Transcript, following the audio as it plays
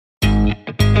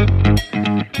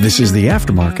This is the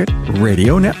Aftermarket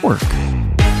Radio Network.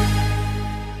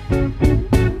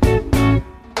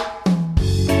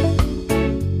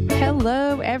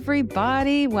 Hello,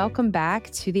 everybody. Welcome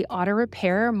back to the Auto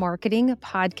Repair Marketing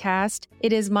Podcast.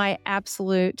 It is my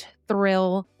absolute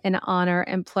thrill and honor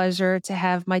and pleasure to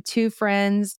have my two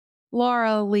friends,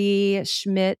 LauraLee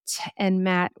Schmidt and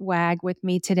Matt Wagg, with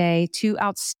me today. Two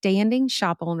outstanding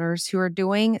shop owners who are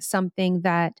doing something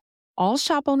that all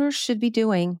shop owners should be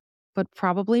doing, but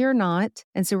probably are not.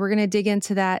 And so we're going to dig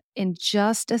into that in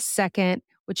just a second,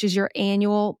 which is your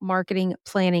annual marketing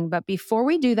planning. But before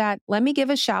we do that, let me give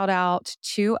a shout out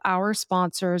to our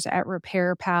sponsors at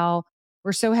RepairPal.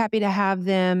 We're so happy to have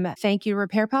them. Thank you,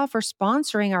 RepairPal, for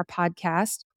sponsoring our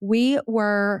podcast. We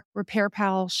were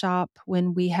RepairPal shop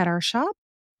when we had our shop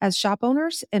as shop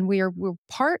owners, and we're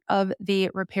part of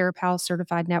the RepairPal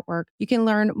certified network. You can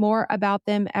learn more about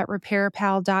them at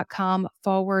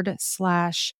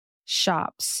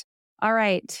repairpal.com/shops. All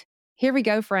right, here we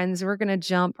go, friends. We're going to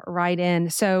jump right in.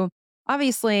 So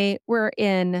obviously, we're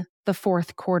in the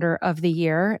fourth quarter of the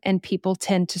year, and people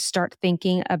tend to start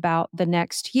thinking about the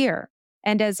next year.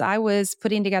 And as I was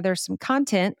putting together some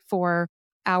content for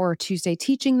our Tuesday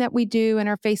teaching that we do in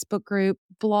our Facebook group,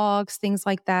 blogs, things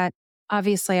like that,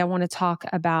 obviously, I want to talk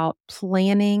about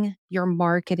planning your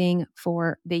marketing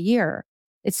for the year.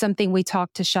 It's something we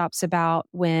talk to shops about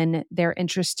when they're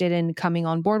interested in coming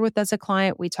on board with us as a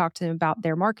client. We talk to them about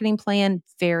their marketing plan.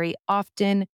 Very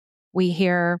often, we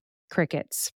hear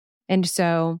crickets. And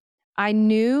so I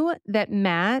knew that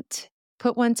Matt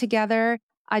put one together.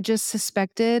 I just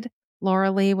suspected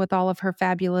LauraLee, with all of her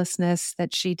fabulousness,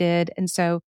 that she did. And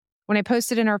so when I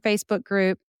posted in our Facebook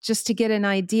group, just to get an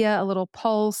idea, a little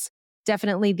pulse,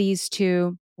 definitely these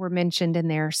two were mentioned in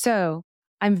there. So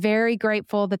I'm very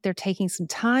grateful that they're taking some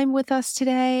time with us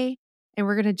today. And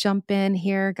we're going to jump in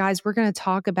here. Guys, we're going to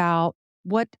talk about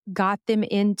what got them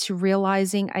into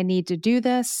realizing I need to do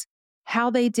this,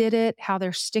 how they did it, how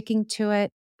they're sticking to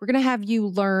it. We're going to have you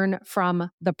learn from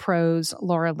the pros,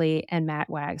 LauraLee and Matt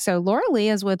Wagg. So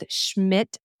LauraLee is with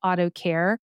Schmidt Auto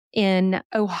Care in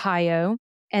Ohio.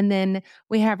 And then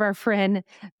we have our friend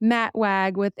Matt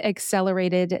Wagg with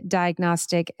Accelerated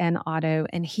Diagnostic and Auto,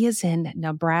 and he is in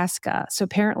Nebraska. So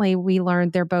apparently we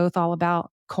learned they're both all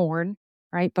about corn,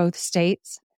 right? Both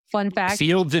states. Fun fact.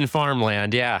 Fields and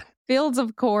farmland, yeah. Fields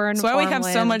of corn. That's why we have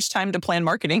so much time to plan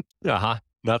marketing.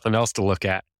 Nothing else to look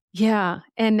at. Yeah.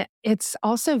 And it's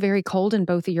also very cold in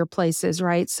both of your places,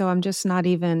 right? So I'm just not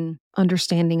even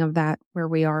understanding of that where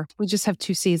we are. We just have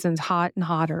two seasons, hot and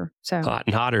hotter. So hot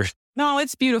and hotter. No,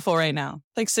 it's beautiful right now.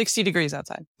 Like 60 degrees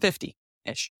outside,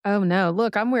 50-ish. Oh, no.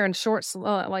 Look, I'm wearing shorts.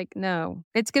 No.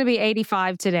 It's going to be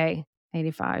 85 today.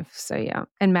 85. So, yeah.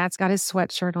 And Matt's got his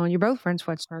sweatshirt on. You're both wearing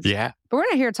sweatshirts. Yeah. But we're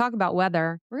not here to talk about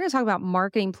weather. We're going to talk about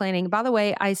marketing planning. By the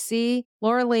way, I see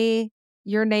LauraLee,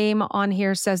 your name on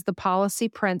here says the Policy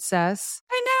Princess.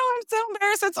 I know. I'm so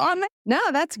embarrassed it's on there. No,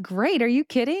 that's great. Are you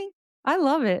kidding? I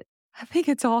love it. I think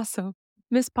it's awesome.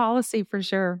 Miss Policy for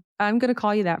sure. I'm going to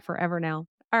call you that forever now.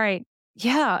 All right.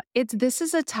 Yeah, this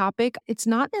is a topic. It's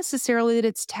not necessarily that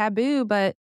it's taboo,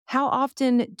 but how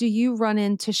often do you run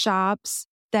into shops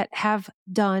that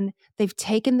they've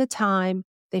taken the time,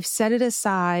 they've set it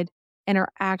aside, and are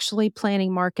actually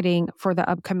planning marketing for the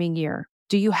upcoming year?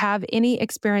 Do you have any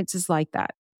experiences like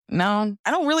that? No,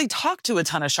 I don't really talk to a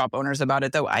ton of shop owners about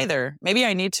it though either. Maybe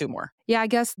I need to more. Yeah, I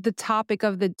guess the topic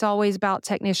it's always about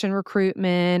technician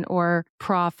recruitment or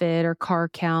profit or car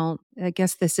count. I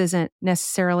guess this isn't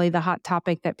necessarily the hot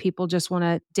topic that people just want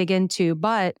to dig into.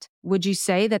 But would you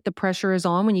say that the pressure is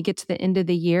on when you get to the end of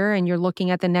the year and you're looking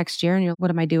at the next year and you're,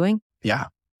 what am I doing? Yeah.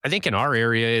 I think in our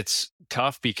area, it's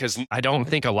tough because I don't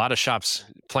think a lot of shops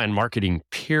plan marketing,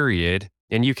 period.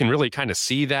 And you can really kind of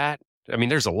see that. I mean,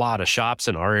 there's a lot of shops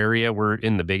in our area. We're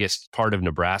in the biggest part of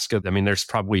Nebraska. I mean, there's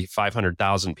probably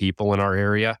 500,000 people in our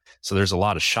area. So there's a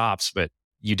lot of shops, but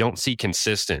you don't see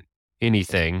consistent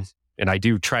anything. And I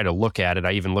do try to look at it.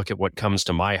 I even look at what comes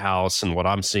to my house and what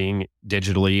I'm seeing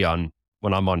digitally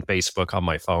when I'm on Facebook on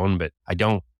my phone, but I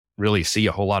don't really see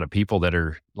a whole lot of people that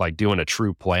are like doing a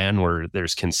true plan where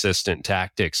there's consistent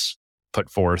tactics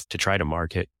put forth to try to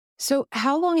market. So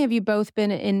how long have you both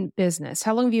been in business?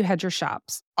 How long have you had your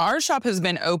shops? Our shop has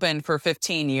been open for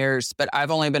 15 years, but I've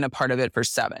only been a part of it for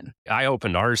 7. I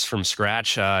opened ours from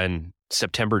scratch in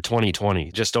September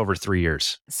 2020, just over 3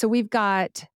 years. So we've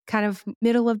got kind of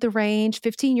middle of the range.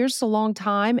 15 years is a long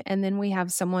time. And then we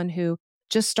have someone who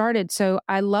just started. So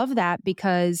I love that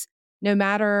because no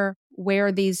matter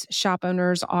where these shop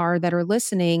owners are that are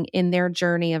listening in their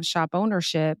journey of shop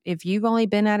ownership, if you've only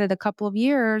been at it a couple of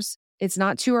years, It's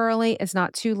not too early. It's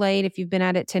not too late. If you've been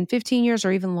at it 10, 15 years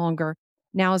or even longer,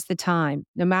 now is the time.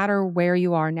 No matter where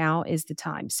you are, now is the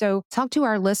time. So talk to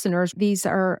our listeners. These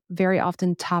are very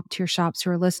often top tier shops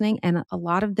who are listening, and a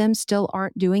lot of them still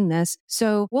aren't doing this.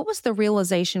 So what was the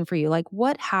realization for you? Like,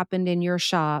 what happened in your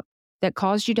shop that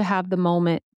caused you to have the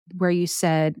moment where you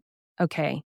said,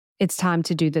 okay, it's time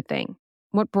to do the thing?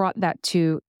 What brought that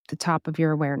to the top of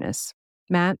your awareness?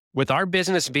 Matt? With our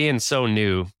business being so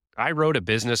new, I wrote a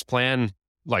business plan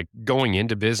like going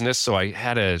into business. So I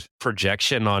had a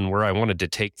projection on where I wanted to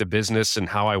take the business and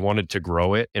how I wanted to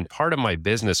grow it. And part of my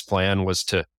business plan was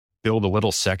to build a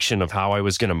little section of how I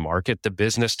was going to market the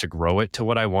business to grow it to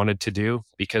what I wanted to do.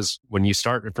 Because when you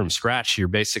start from scratch, you're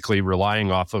basically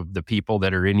relying off of the people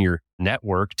that are in your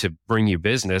network to bring you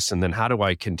business. And then how do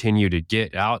I continue to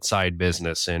get outside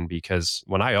business in? Because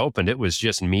when I opened, it was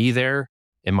just me there.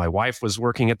 And my wife was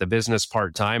working at the business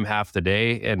part-time half the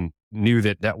day and knew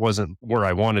that that wasn't where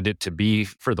I wanted it to be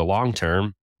for the long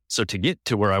term. So to get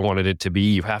to where I wanted it to be,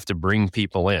 you have to bring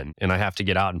people in and I have to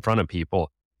get out in front of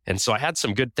people. And so I had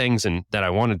some good things that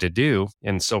I wanted to do.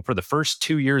 And so for the first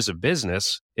 2 years of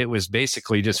business, it was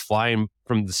basically just flying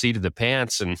from the seat of the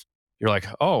pants. And you're like,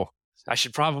 oh, I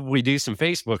should probably do some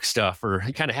Facebook stuff, or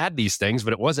I kind of had these things,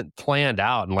 but it wasn't planned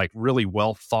out and like really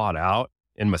well thought out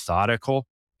and methodical.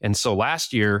 And so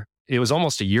last year, it was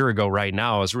almost a year ago right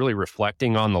now, I was really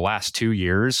reflecting on the last 2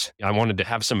 years. I wanted to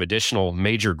have some additional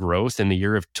major growth in the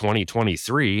year of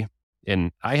 2023.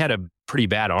 And I had a pretty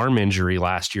bad arm injury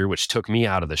last year, which took me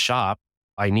out of the shop.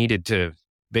 I needed to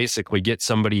basically get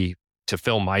somebody to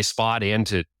fill my spot and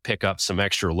to pick up some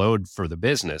extra load for the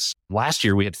business. Last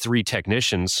year, we had 3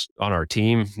 technicians on our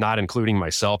team, not including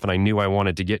myself. And I knew I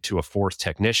wanted to get to a 4th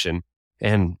technician.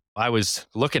 And I was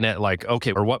looking at like,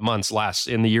 okay, or what months last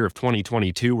in the year of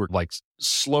 2022 were like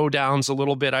slowdowns a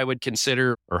little bit, I would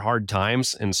consider, or hard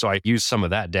times. And so I used some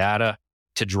of that data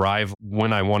to drive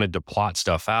when I wanted to plot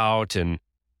stuff out. And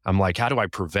I'm like, how do I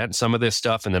prevent some of this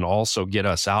stuff and then also get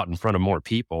us out in front of more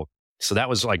people? So that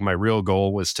was like my real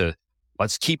goal, was to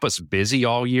let's keep us busy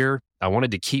all year. I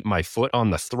wanted to keep my foot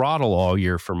on the throttle all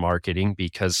year for marketing,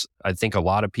 because I think a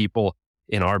lot of people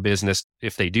in our business,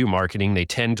 if they do marketing, they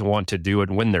tend to want to do it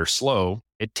when they're slow.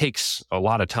 It takes a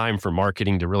lot of time for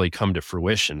marketing to really come to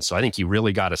fruition. So I think you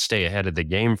really got to stay ahead of the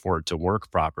game for it to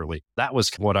work properly. That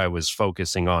was what I was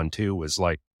focusing on too, was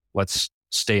like, let's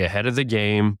stay ahead of the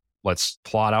game. Let's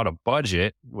plot out a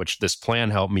budget, which this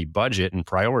plan helped me budget and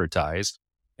prioritize.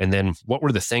 And then what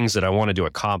were the things that I wanted to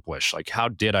accomplish? Like, how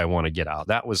did I want to get out?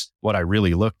 That was what I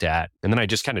really looked at. And then I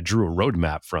just kind of drew a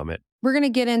roadmap from it. We're going to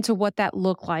get into what that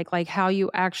looked like how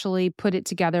you actually put it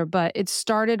together. But it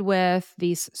started with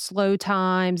these slow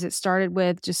times. It started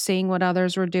with just seeing what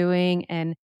others were doing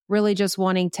and really just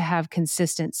wanting to have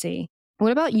consistency.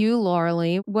 What about you,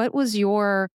 LauraLee? What was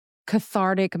your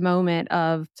cathartic moment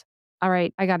of, all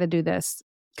right, I got to do this?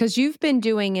 Because you've been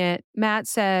doing it. Matt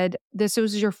said this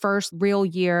was your first real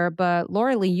year, but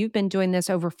LauraLee, you've been doing this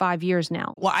over 5 years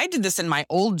now. Well, I did this in my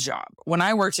old job. When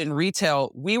I worked in retail,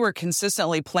 we were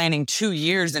consistently planning 2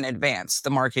 years in advance, the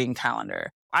marketing calendar.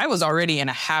 I was already in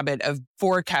a habit of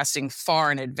forecasting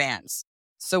far in advance.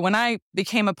 So when I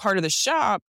became a part of the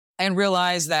shop and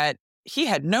realized that he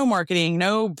had no marketing,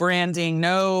 no branding,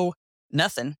 no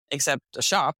nothing except a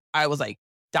shop, I was like,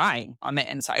 dying on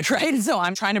the inside, right? So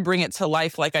I'm trying to bring it to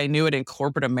life like I knew it in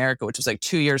corporate America, which was like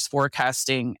 2 years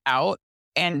forecasting out.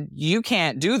 And you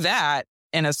can't do that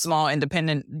in a small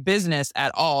independent business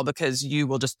at all, because you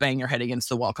will just bang your head against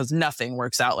the wall, because nothing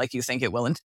works out like you think it will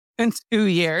in 2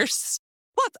 years.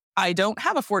 Plus, I don't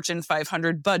have a Fortune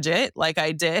 500 budget like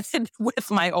I did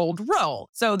with my old role.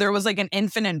 So there was like an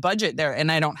infinite budget there, and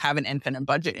I don't have an infinite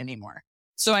budget anymore.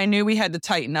 So I knew we had to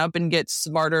tighten up and get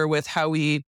smarter with how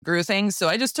we grew things. So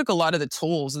I just took a lot of the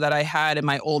tools that I had in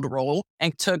my old role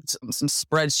and took some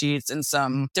spreadsheets and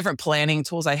some different planning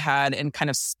tools I had and kind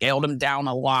of scaled them down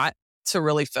a lot to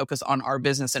really focus on our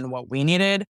business and what we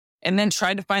needed. And then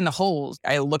tried to find the holes.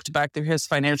 I looked back through his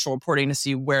financial reporting to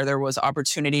see where there was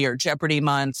opportunity or jeopardy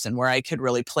months and where I could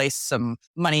really place some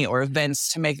money or events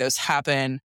to make those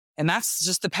happen. And that's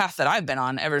just the path that I've been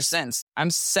on ever since. I'm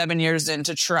 7 years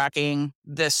into tracking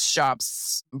this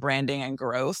shop's branding and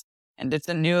growth. And it's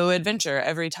a new adventure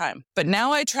every time. But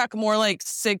now I track more like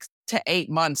 6 to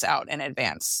 8 months out in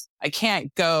advance. I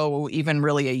can't go even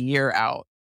really a year out.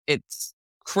 It's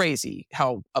crazy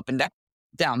how up and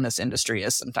down this industry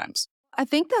is sometimes. I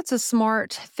think that's a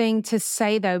smart thing to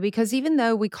say, though, because even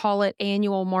though we call it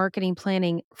annual marketing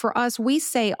planning, for us, we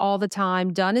say all the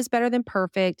time, done is better than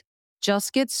perfect.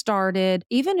 Just get started.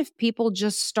 Even if people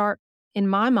just start, in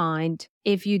my mind,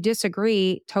 if you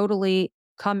disagree, totally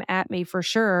come at me for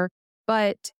sure.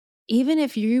 But even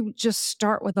if you just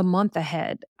start with a month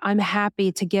ahead, I'm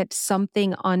happy to get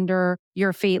something under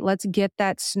your feet. Let's get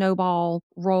that snowball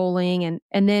rolling.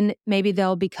 And then maybe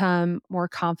they'll become more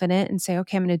confident and say,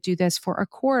 okay, I'm going to do this for a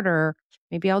quarter.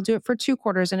 Maybe I'll do it for 2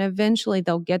 quarters, and eventually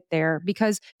they'll get there,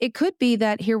 because it could be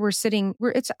that here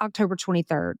it's October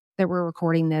 23rd that we're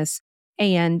recording this.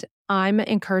 And I'm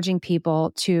encouraging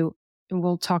people to, and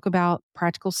we'll talk about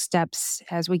practical steps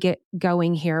as we get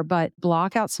going here, but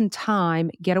block out some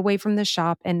time, get away from the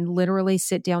shop and literally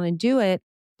sit down and do it.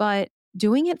 But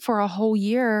doing it for a whole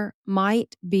year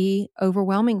might be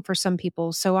overwhelming for some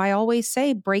people. So I always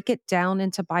say, break it down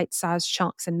into bite-sized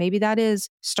chunks. And maybe that is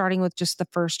starting with just the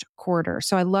first quarter.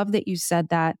 So I love that you said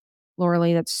that,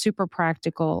 LauraLee. That's super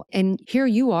practical. And here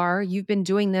you are, you've been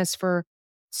doing this for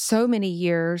so many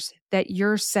years that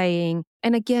you're saying,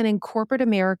 and again, in corporate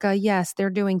America, yes, they're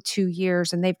doing 2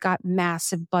 years and they've got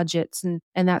massive budgets and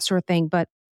that sort of thing. But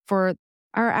for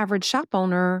our average shop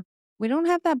owner, we don't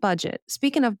have that budget.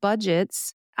 Speaking of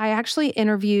budgets, I actually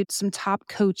interviewed some top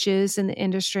coaches in the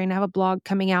industry, and I have a blog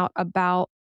coming out about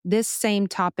this same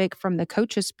topic from the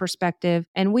coach's perspective.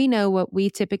 And we know what we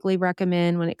typically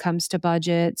recommend when it comes to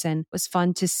budgets. And it was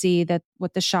fun to see that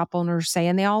what the shop owners say,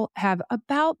 and they all have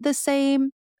about the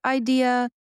same idea,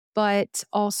 but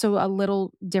also a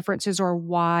little differences or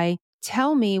why.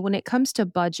 Tell me, when it comes to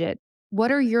budget,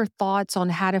 what are your thoughts on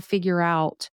how to figure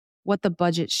out what the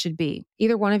budget should be?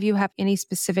 Either one of you have any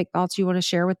specific thoughts you want to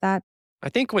share with that? I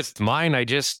think with mine, I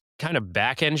just kind of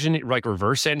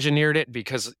reverse engineered it,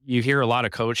 because you hear a lot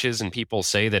of coaches and people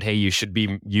say that, hey, you should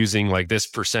be using like this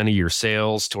percent of your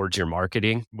sales towards your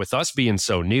marketing. With us being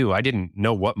so new, I didn't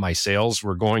know what my sales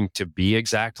were going to be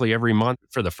exactly every month.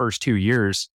 For the first 2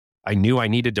 years, I knew I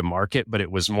needed to market, but it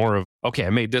was more of, okay,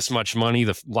 I made this much money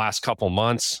the last couple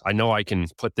months. I know I can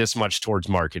put this much towards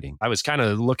marketing. I was kind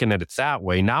of looking at it that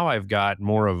way. Now I've got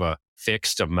more of a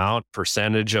fixed amount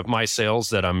percentage of my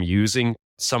sales that I'm using.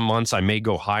 Some months I may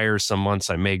go higher, some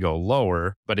months I may go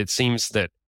lower, but it seems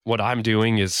that what I'm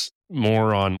doing is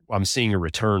more on I'm seeing a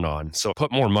return on. So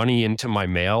put more money into my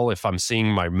mail if I'm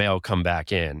seeing my mail come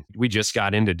back in. We just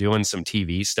got into doing some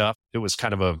TV stuff. It was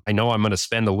kind of I know I'm going to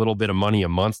spend a little bit of money a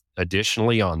month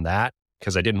additionally on that,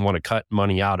 because I didn't want to cut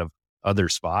money out of other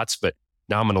spots. But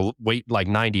now I'm going to wait like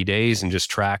 90 days and just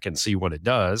track and see what it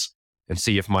does, and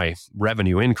see if my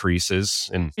revenue increases.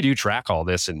 And we do track all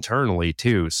this internally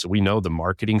too. So we know the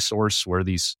marketing source where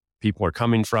these people are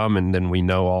coming from. And then we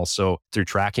know also through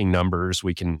tracking numbers,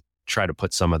 we can try to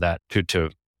put some of that to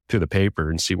the paper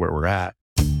and see where we're at.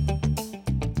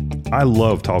 I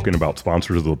love talking about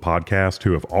sponsors of the podcast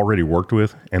who have already worked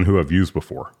with and who I've used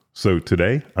before. So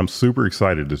today, I'm super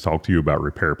excited to talk to you about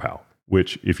RepairPal,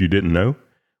 which, if you didn't know,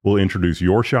 will introduce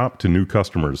your shop to new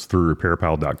customers through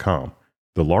RepairPal.com,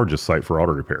 the largest site for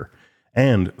auto repair,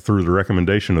 and through the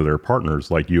recommendation of their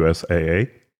partners like USAA,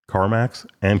 CarMax,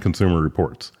 and Consumer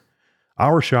Reports.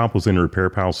 Our shop was in a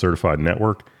RepairPal certified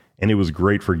network, and it was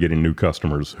great for getting new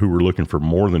customers who were looking for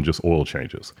more than just oil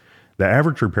changes. The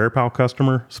average RepairPal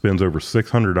customer spends over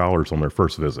 $600 on their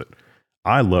first visit.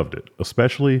 I loved it,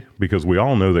 especially because we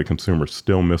all know that consumers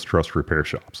still mistrust repair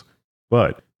shops.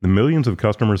 But the millions of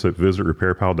customers that visit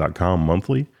RepairPal.com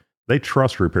monthly, they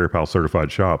trust RepairPal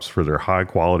certified shops for their high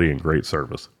quality and great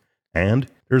service. And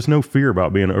there's no fear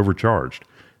about being overcharged,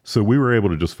 so we were able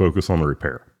to just focus on the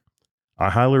repair. I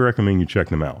highly recommend you check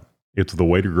them out. It's the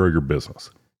way to grow your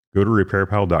business. Go to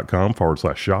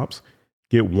RepairPal.com/shops,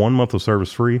 get 1 month of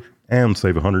service free, and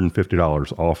save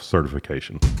 $150 off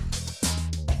certification.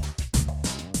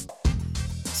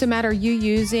 So Matt, are you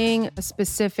using a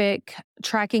specific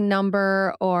tracking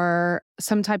number or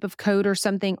some type of code or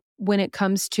something when it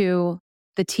comes to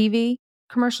the TV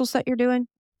commercials that you're doing?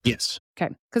 Yes.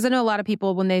 Okay. Because I know a lot of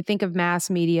people, when they think of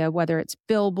mass media, whether it's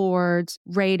billboards,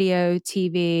 radio,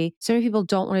 TV, so many people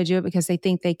don't want to do it because they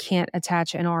think they can't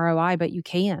attach an ROI, but you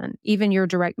can. Even your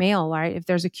direct mail, right? If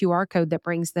there's a QR code that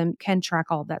brings them, can track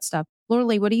all of that stuff.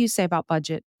 LauraLee, what do you say about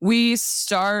budget? We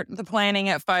start the planning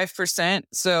at 5%.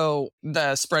 So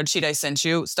the spreadsheet I sent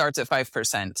you starts at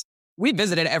 5%. We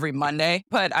visit it every Monday,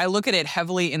 but I look at it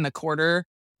heavily in the quarter.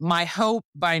 My hope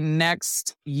by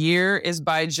next year is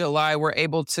by July, we're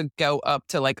able to go up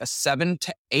to like a 7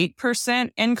 to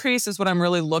 8% increase is what I'm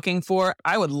really looking for.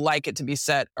 I would like it to be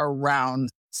set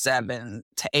around 7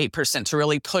 to 8% to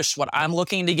really push what I'm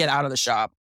looking to get out of the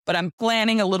shop. But I'm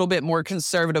planning a little bit more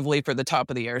conservatively for the top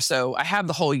of the year. So I have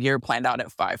the whole year planned out at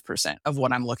 5% of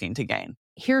what I'm looking to gain.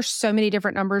 Here's so many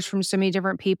different numbers from so many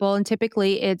different people. And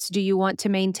typically it's, do you want to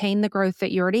maintain the growth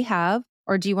that you already have?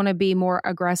 Or do you want to be more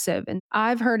aggressive? And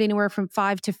I've heard anywhere from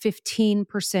 5 to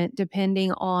 15%,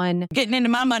 depending on getting into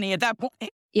my money at that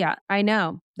point. Yeah, I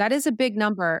know. That is a big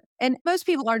number. And most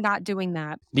people are not doing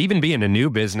that. Even being a new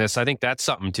business, I think that's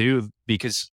something too,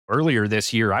 because earlier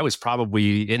this year, I was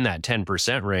probably in that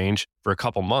 10% range for a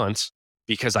couple months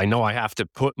because I know I have to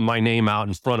put my name out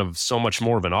in front of so much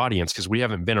more of an audience because we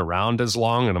haven't been around as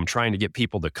long. And I'm trying to get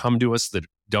people to come to us that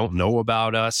don't know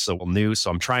about us. So new.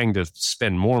 So I'm trying to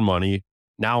spend more money.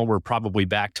 Now we're probably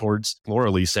back towards,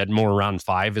 LauraLee said, more around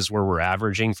 5 is where we're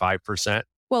averaging, 5%.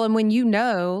 Well, and when you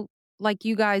know, like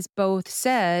you guys both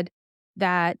said,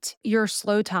 that your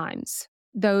slow times,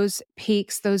 those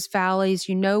peaks, those valleys,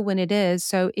 you know when it is.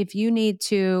 So if you need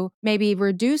to maybe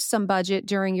reduce some budget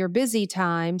during your busy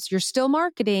times, you're still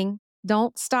marketing.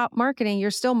 Don't stop marketing.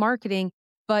 You're still marketing,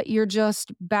 but you're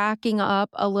just backing up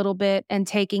a little bit and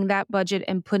taking that budget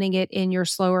and putting it in your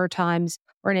slower times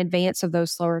or in advance of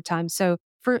those slower times. So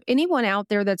for anyone out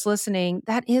there that's listening,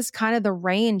 that is kind of the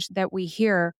range that we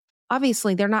hear.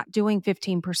 Obviously, they're not doing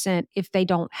 15% if they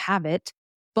don't have it.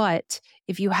 But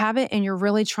if you have it and you're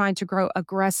really trying to grow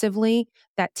aggressively,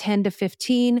 that 10 to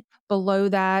 15, below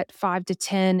that 5 to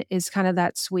 10 is kind of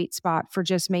that sweet spot for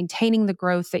just maintaining the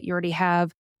growth that you already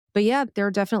have. But yeah, there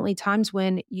are definitely times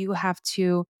when you have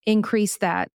to increase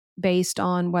that based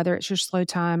on whether it's your slow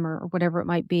time or whatever it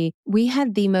might be. We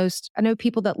had the most, I know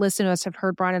people that listen to us have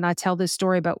heard Brian and I tell this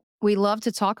story, but we love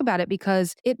to talk about it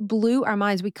because it blew our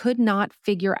minds. We could not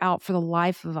figure out for the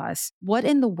life of us what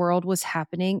in the world was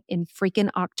happening in freaking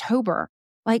October.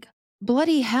 Like,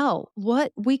 bloody hell,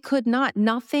 what we could not,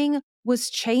 nothing was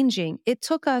changing. It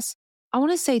took us, I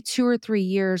want to say 2 or 3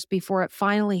 years before it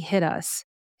finally hit us.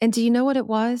 And do you know what it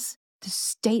was? The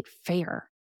state fair.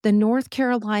 The North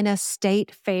Carolina State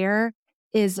Fair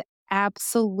is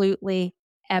absolutely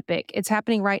epic. It's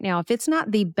happening right now. If it's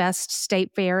not the best state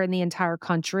fair in the entire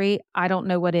country, I don't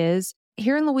know what is.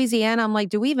 Here in Louisiana, I'm like,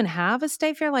 do we even have a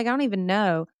state fair? Like, I don't even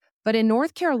know. But in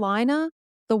North Carolina,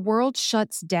 the world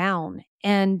shuts down.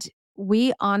 And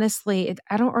we honestly,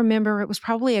 I don't remember, it was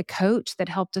probably a coach that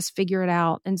helped us figure it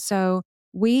out. And so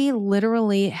we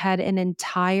literally had an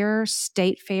entire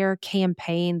state fair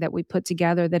campaign that we put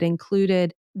together that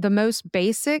included the most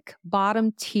basic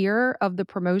bottom tier of the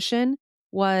promotion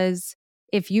was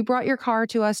if you brought your car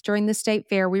to us during the state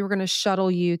fair, we were going to shuttle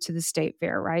you to the state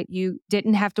fair, right? You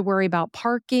didn't have to worry about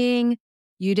parking.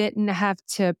 You didn't have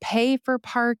to pay for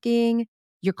parking.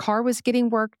 Your car was getting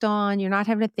worked on. You're not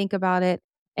having to think about it.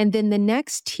 And then the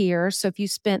next tier, so if you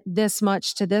spent this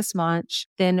much to this much,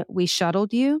 then we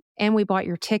shuttled you and we bought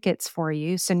your tickets for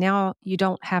you. So now you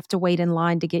don't have to wait in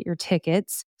line to get your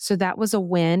tickets. So that was a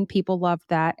win. People loved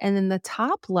that. And then the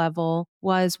top level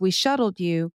was we shuttled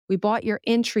you, we bought your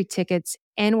entry tickets,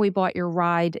 and we bought your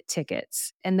ride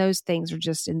tickets. And those things are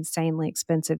just insanely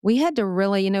expensive. We had to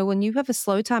really, when you have a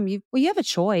slow time, you have a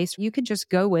choice. You could just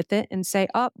go with it and say,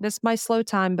 oh, this is my slow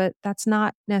time, but that's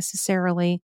not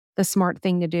necessarily the smart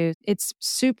thing to do. It's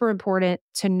super important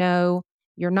to know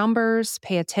your numbers,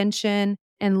 pay attention,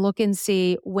 and look and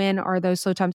see when are those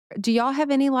slow times. Do y'all have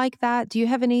any like that? Do you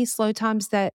have any slow times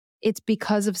that it's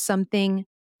because of something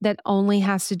that only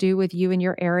has to do with you and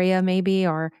your area maybe,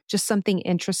 or just something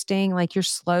interesting, like you're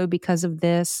slow because of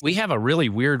this? We have a really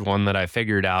weird one that I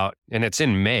figured out, and it's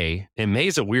in May. And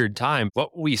May's a weird time.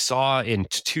 What we saw in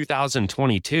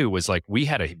 2022 was like we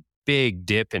had a big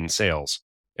dip in sales,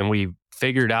 and we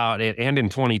figured out it. And in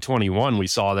 2021, we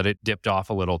saw that it dipped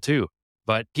off a little too.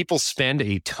 But people spend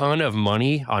a ton of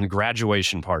money on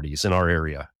graduation parties in our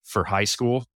area for high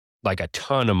school, like a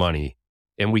ton of money.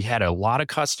 And we had a lot of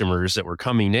customers that were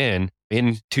coming in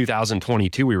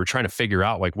 2022. We were trying to figure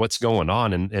out like what's going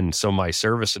on. And so my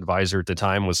service advisor at the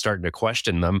time was starting to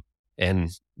question them.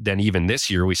 And then even this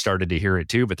year, we started to hear it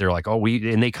too, but they're like,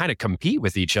 and they kind of compete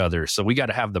with each other. So we got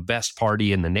to have the best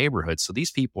party in the neighborhood. So these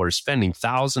people are spending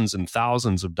thousands and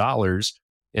thousands of dollars.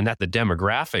 And that the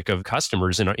demographic of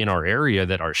customers in our area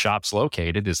that our shop's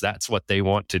located is that's what they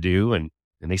want to do. And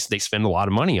they spend a lot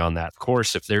of money on that. Of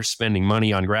course, if they're spending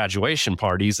money on graduation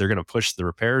parties, they're going to push the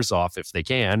repairs off if they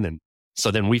can. And so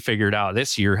then we figured out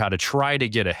this year how to try to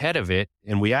get ahead of it.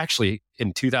 And we actually,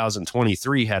 in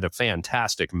 2023, had a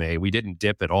fantastic May. We didn't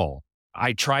dip at all.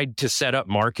 I tried to set up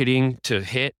marketing to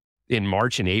hit in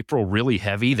March and April really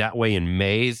heavy. That way in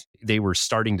May, they were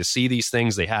starting to see these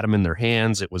things. They had them in their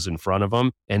hands. It was in front of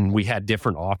them. And we had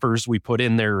different offers we put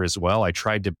in there as well. I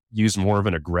tried to use more of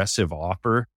an aggressive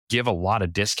offer, give a lot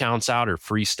of discounts out or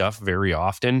free stuff very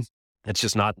often. That's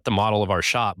just not the model of our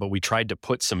shop, but we tried to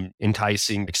put some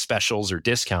enticing specials or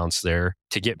discounts there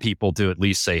to get people to at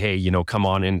least say, hey, come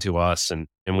on into us. And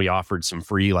we offered some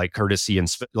free like courtesy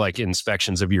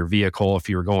inspections of your vehicle if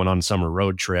you were going on a summer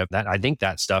road trip. I think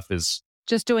that stuff is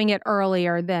just doing it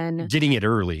earlier than getting it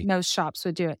early. Most shops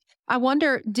would do it. I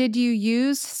wonder, did you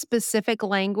use specific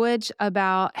language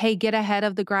about, hey, get ahead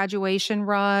of the graduation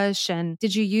rush? And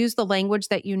did you use the language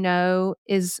that you know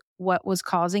is what was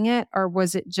causing it? Or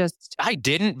was it just... I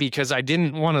didn't, because I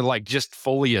didn't want to just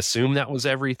fully assume that was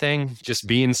everything. Just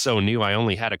being so new, I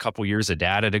only had a couple years of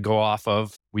data to go off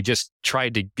of. We just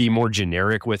tried to be more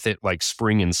generic with it, like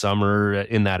spring and summer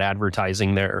in that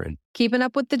advertising there. And keeping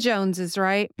up with the Joneses,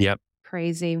 right? Yep.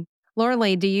 Crazy.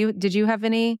 LauraLee, did you have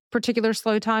any particular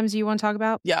slow times you want to talk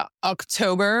about? Yeah.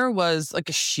 October was like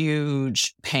a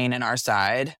huge pain in our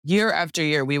side. Year after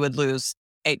year, we would lose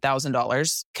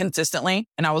 $8,000 consistently.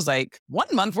 And I was like, 1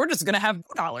 month, we're just going to have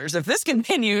 $4. If this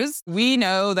continues, we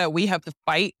know that we have to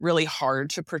fight really hard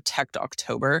to protect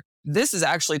October. This is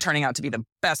actually turning out to be the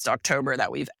best October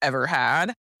that we've ever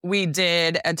had. We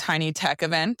did a tiny tech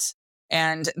event,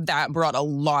 and that brought a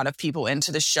lot of people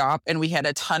into the shop. And we had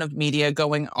a ton of media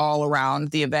going all around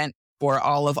the event for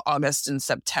all of August and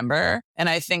September. And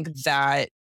I think that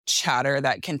chatter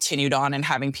that continued on and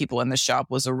having people in the shop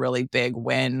was a really big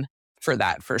win for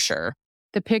that, for sure.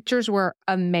 The pictures were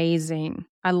amazing.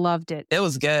 I loved it. It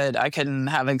was good. I couldn't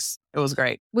have, it was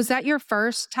great. Was that your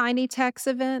first Tiny Techs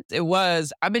event? It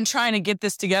was. I've been trying to get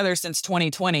this together since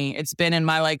 2020. It's been in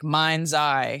my mind's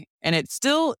eye, and it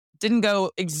still didn't go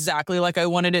exactly like I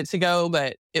wanted it to go,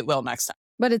 but it will next time.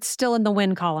 But it's still in the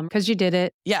win column because you did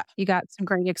it. Yeah. You got some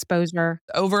great exposure.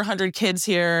 Over 100 kids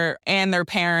here and their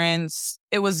parents.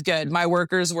 It was good. My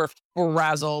workers were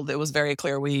frazzled. It was very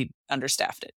clear we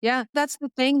understaffed it. Yeah, that's the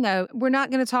thing, though. We're not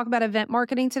going to talk about event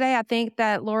marketing today. I think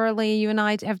that LauraLee, you and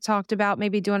I have talked about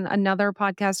maybe doing another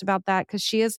podcast about that,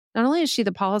 because not only is she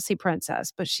the policy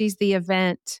princess, but she's the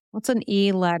event. What's an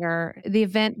E letter? The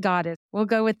event goddess. We'll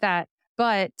go with that.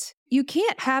 But you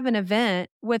can't have an event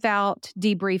without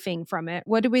debriefing from it.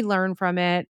 What did we learn from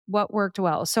it? What worked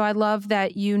well? So I love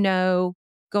that you know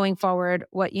going forward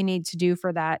what you need to do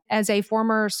for that. As a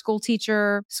former school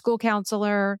teacher, school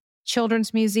counselor,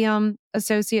 children's museum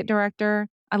associate director,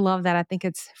 I love that. I think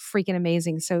it's freaking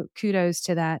amazing. So kudos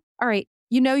to that. All right.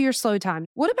 You know your slow time.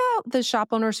 What about the shop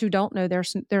owners who don't know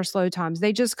their slow times?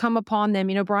 They just come upon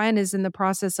them. Brian is in the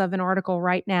process of an article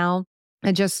right now.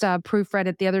 I just proofread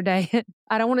it the other day.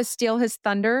 I don't want to steal his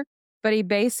thunder, but he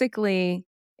basically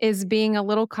is being a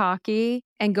little cocky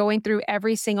and going through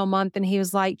every single month. And he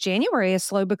was like, January is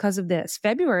slow because of this.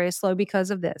 February is slow because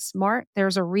of this. March,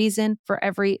 there's a reason for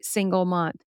every single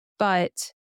month.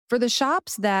 But for the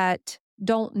shops that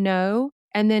don't know,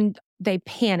 and then they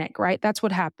panic, right? That's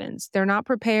what happens. They're not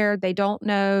prepared. They don't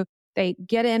know. They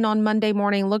get in on Monday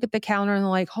morning, look at the calendar, and they're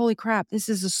like, holy crap, this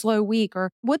is a slow week. Or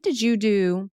what did you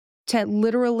do to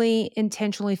literally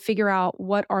intentionally figure out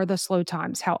what are the slow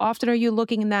times? How often are you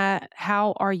looking at that?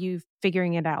 How are you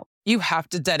figuring it out? You have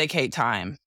to dedicate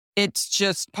time. It's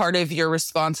just part of your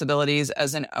responsibilities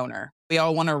as an owner. We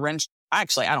all want to wrench.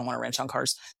 Actually, I don't want to wrench on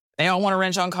cars. They all want to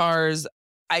wrench on cars.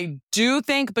 I do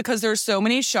think because there's so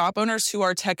many shop owners who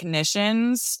are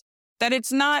technicians that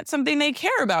it's not something they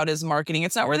care about as marketing.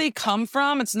 It's not where they come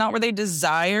from. It's not where they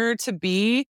desire to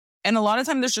be. And a lot of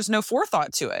time there's just no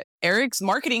forethought to it. Eric's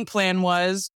marketing plan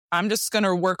was, I'm just going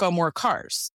to work on more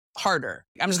cars, harder.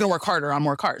 I'm just going to work harder on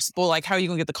more cars. Well, how are you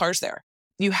going to get the cars there?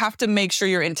 You have to make sure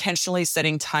you're intentionally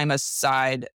setting time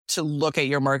aside to look at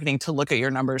your marketing, to look at your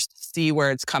numbers, to see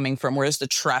where it's coming from. Where's the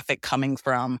traffic coming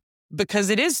from? Because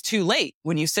it is too late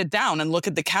when you sit down and look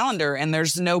at the calendar and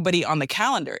there's nobody on the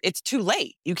calendar. It's too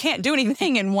late. You can't do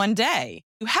anything in one day.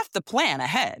 You have to plan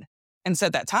ahead and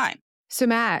set that time. So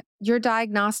Matt, you're a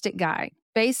diagnostic guy.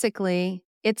 Basically,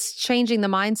 it's changing the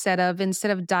mindset of,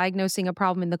 instead of diagnosing a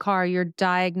problem in the car, you're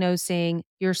diagnosing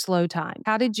your slow time.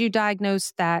 How did you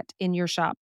diagnose that in your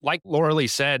shop? Like LauraLee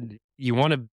said, you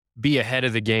want to be ahead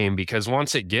of the game, because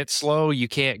once it gets slow, you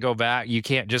can't go back. You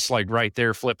can't just right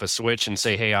there flip a switch and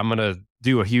say, hey, I'm going to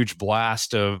do a huge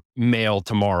blast of mail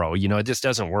tomorrow. It just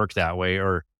doesn't work that way.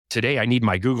 Or today I need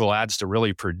my Google ads to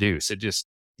really produce.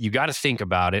 You got to think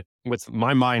about it. With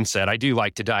my mindset, I do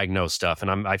like to diagnose stuff,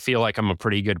 and I feel like I'm a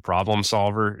pretty good problem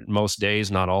solver most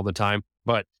days, not all the time.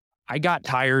 But I got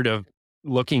tired of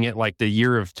looking at the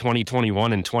year of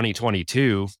 2021 and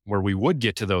 2022, where we would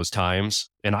get to those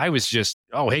times. And I was just,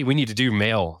 oh, hey, we need to do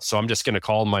mail. So I'm just going to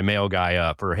call my mail guy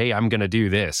up, or, hey, I'm going to do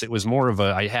this. It was more of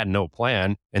I had no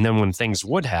plan. And then when things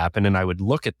would happen and I would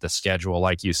look at the schedule,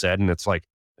 like you said, and it's like,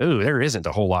 oh, there isn't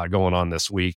a whole lot going on this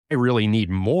week. I really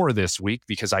need more this week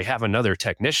because I have another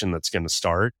technician that's going to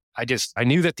start. I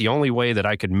knew that the only way that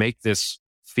I could make this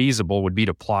feasible would be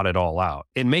to plot it all out.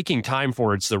 And making time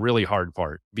for it's the really hard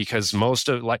part, because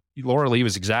LauraLee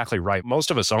was exactly right. Most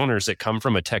of us owners that come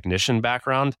from a technician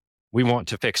background, we want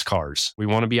to fix cars. We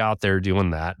want to be out there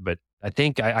doing that. But I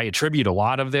think I attribute a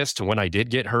lot of this to when I did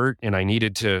get hurt and I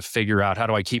needed to figure out how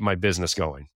do I keep my business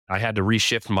going. I had to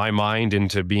reshift my mind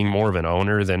into being more of an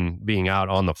owner than being out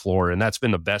on the floor. And that's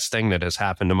been the best thing that has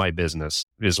happened to my business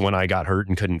is when I got hurt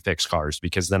and couldn't fix cars,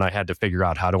 because then I had to figure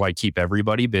out how do I keep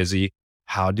everybody busy?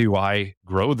 How do I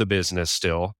grow the business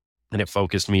still? And it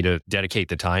focused me to dedicate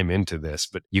the time into this.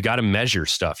 But you got to measure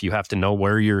stuff. You have to know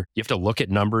you have to look at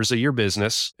numbers of your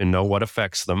business and know what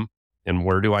affects them. And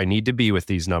where do I need to be with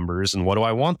these numbers? And what do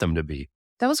I want them to be?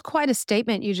 That was quite a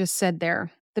statement you just said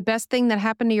there. The best thing that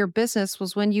happened to your business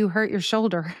was when you hurt your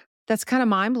shoulder. That's kind of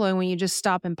mind-blowing when you just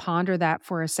stop and ponder that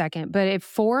for a second. But it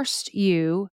forced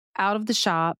you out of the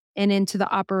shop and into the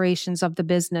operations of the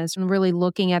business and really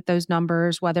looking at those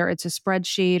numbers, whether it's a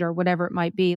spreadsheet or whatever it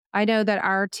might be. I know that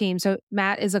our team, so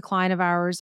Matt is a client of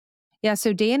ours. Yeah,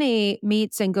 so Danny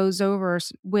meets and goes over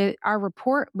with our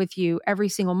report with you every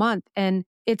single month. And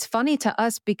it's funny to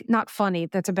us, not funny,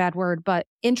 that's a bad word, but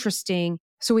interesting.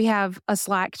 So we have a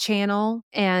Slack channel,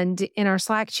 and in our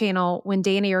Slack channel, when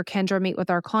Danny or Kendra meet with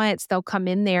our clients, they'll come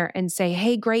in there and say,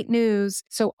 hey, great news.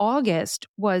 So August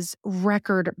was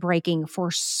record breaking for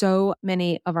so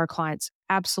many of our clients.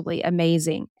 Absolutely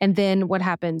amazing. And then what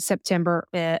happened? September,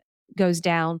 it goes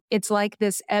down. It's like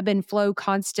this ebb and flow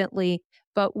constantly.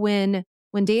 But when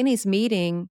Danny's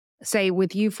meeting, say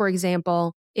with you, for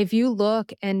example, if you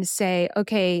look and say,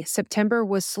 okay, September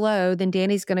was slow, then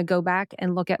Danny's going to go back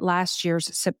and look at last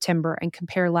year's September and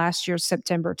compare last year's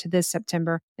September to this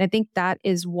September. And I think that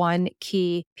is one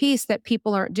key piece that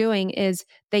people aren't doing is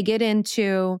they get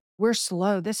into, we're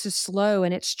slow, this is slow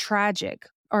and it's tragic.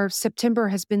 Or September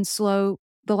has been slow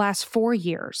the last 4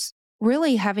 years.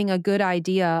 Really having a good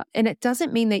idea. And it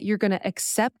doesn't mean that you're going to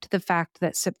accept the fact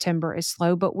that September is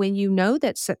slow, but when you know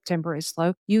that September is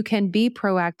slow, you can be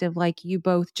proactive, like you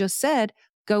both just said,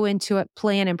 go into it,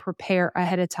 plan and prepare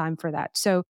ahead of time for that.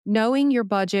 So knowing your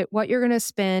budget, what you're going to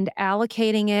spend,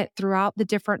 allocating it throughout the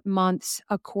different months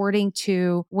according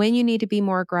to when you need to be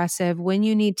more aggressive, when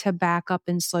you need to back up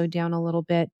and slow down a little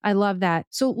bit. I love that.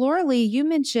 So LauraLee, you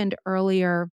mentioned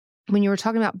earlier when you were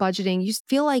talking about budgeting, you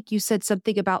feel like you said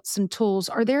something about some tools.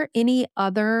 Are there any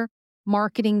other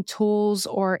marketing tools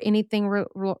or anything,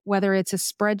 whether it's a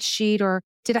spreadsheet or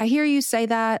did I hear you say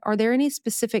that? Are there any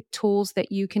specific tools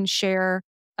that you can share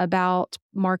about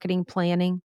marketing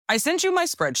planning? I sent you my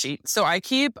spreadsheet. So I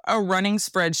keep a running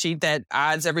spreadsheet that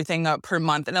adds everything up per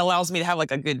month and allows me to have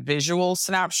like a good visual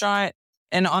snapshot.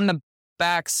 And on the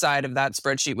back side of that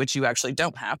spreadsheet, which you actually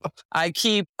don't have, I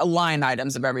keep line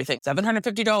items of everything.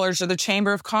 $750 to the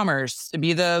Chamber of Commerce to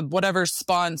be the whatever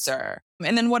sponsor.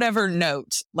 And then whatever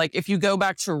note, like if you go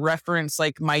back to reference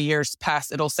like my years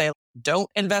past, it'll say, don't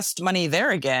invest money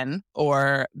there again,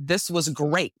 or this was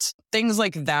great. Things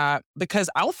like that, because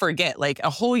I'll forget like a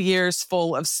whole year's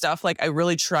full of stuff. Like I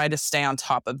really try to stay on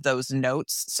top of those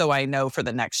notes so I know for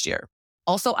the next year.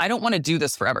 Also, I don't want to do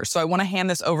this forever. So I want to hand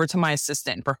this over to my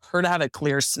assistant for her to have a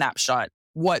clear snapshot,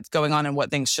 what's going on and what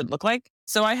things should look like.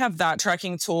 So I have that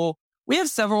tracking tool. We have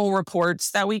several reports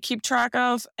that we keep track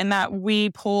of and that we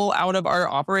pull out of our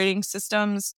operating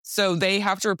systems. So they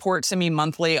have to report to me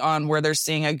monthly on where they're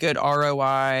seeing a good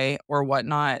ROI or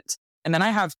whatnot. And then I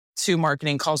have 2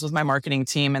 marketing calls with my marketing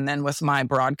team and then with my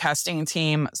broadcasting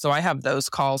team. So I have those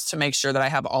calls to make sure that I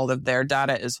have all of their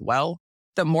data as well.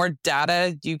 The more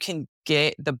data you can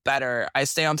get, the better. I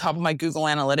stay on top of my Google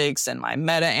Analytics and my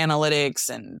Meta Analytics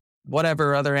and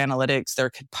whatever other analytics there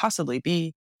could possibly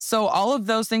be. So all of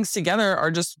those things together are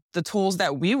just the tools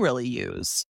that we really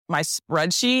use. My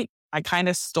spreadsheet, I kind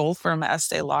of stole from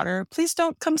Estee Lauder. Please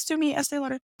don't come sue me, Estee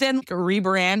Lauder. Then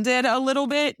rebranded a little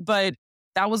bit, but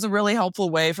that was a really helpful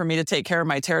way for me to take care of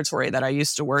my territory that I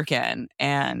used to work in.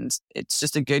 And it's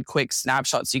just a good quick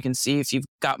snapshot so you can see if you've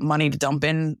got money to dump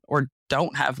in or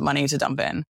don't have money to dump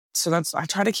in. So I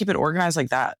try to keep it organized like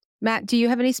that. Matt, do you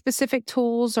have any specific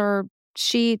tools or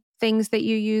sheet things that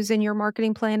you use in your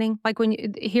marketing planning? Like when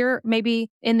you here, maybe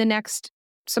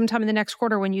sometime in the next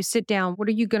quarter, when you sit down, what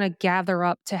are you going to gather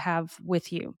up to have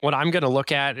with you? What I'm going to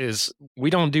look at is we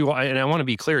don't do, and I want to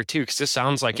be clear too, because this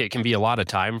sounds like it can be a lot of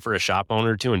time for a shop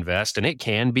owner to invest, and it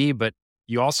can be, but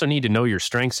you also need to know your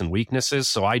strengths and weaknesses.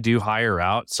 So I do hire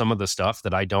out some of the stuff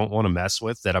that I don't want to mess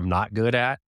with, that I'm not good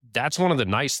at. That's one of the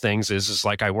nice things is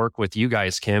like I work with you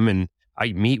guys, Kim, and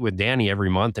I meet with Danny every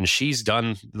month, and she's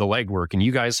done the legwork, and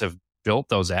you guys have built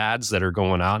those ads that are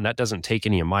going out, and that doesn't take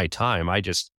any of my time. I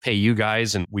just pay you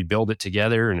guys and we build it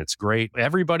together, and it's great.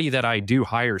 Everybody that I do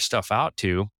hire stuff out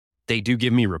to, they do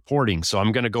give me reporting. So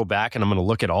I'm going to go back and I'm going to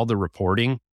look at all the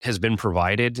reporting has been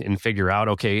provided and figure out,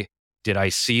 okay, did I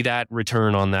see that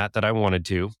return on that I wanted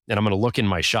to? And I'm going to look in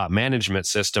my shop management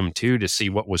system too to see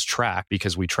what was tracked,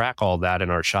 because we track all that in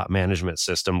our shop management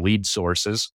system, lead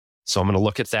sources. So I'm going to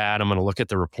look at that. I'm going to look at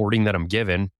the reporting that I'm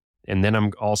given. And then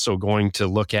I'm also going to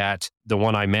look at the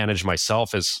one I manage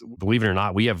myself. Is, believe it or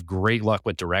not, we have great luck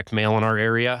with direct mail in our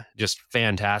area, just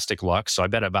fantastic luck. So I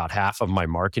bet about half of my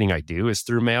marketing I do is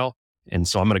through mail. And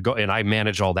so I'm going to go and I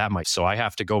manage all that. So I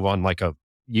have to go on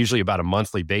usually about a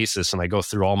monthly basis, and I go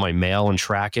through all my mail and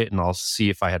track it, and I'll see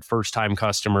if I had first-time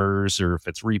customers or if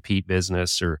it's repeat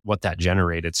business or what that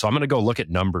generated. So I'm going to go look at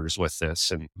numbers with this.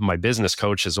 And my business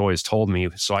coach has always told me,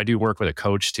 so I do work with a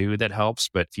coach too that helps,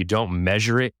 but if you don't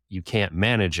measure it, you can't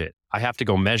manage it. I have to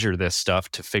go measure this stuff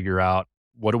to figure out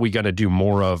what are we going to do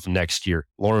more of next year.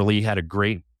 LauraLee had a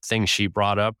great thing she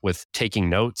brought up with taking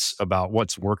notes about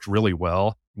what's worked really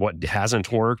well, what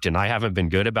hasn't worked. And I haven't been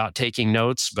good about taking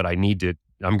notes, but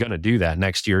I'm going to do that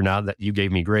next year now that you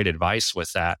gave me great advice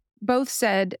with that. Both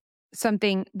said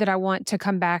something that I want to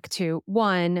come back to.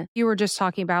 One, you were just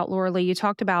talking about, LauraLee, you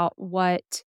talked about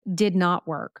what did not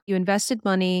work. You invested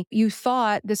money. You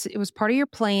thought it was part of your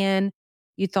plan.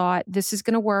 You thought this is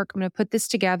going to work. I'm going to put this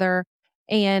together.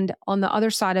 And on the other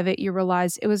side of it, you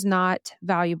realize it was not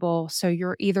valuable. So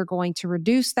you're either going to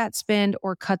reduce that spend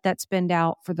or cut that spend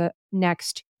out for the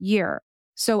next year.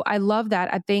 So I love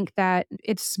that. I think that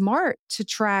it's smart to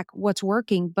track what's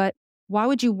working, but why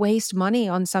would you waste money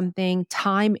on something,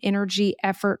 time, energy,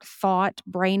 effort, thought,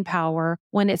 brain power,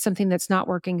 when it's something that's not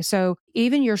working? So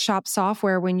even your shop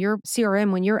software, when you're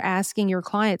CRM, when you're asking your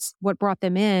clients what brought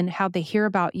them in, how they hear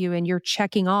about you, and you're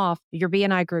checking off your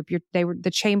BNI group,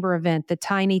 the chamber event, the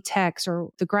tiny text, or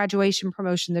the graduation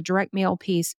promotion, the direct mail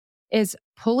piece, is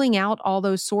pulling out all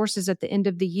those sources at the end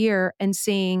of the year and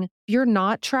seeing, you're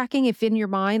not tracking, if in your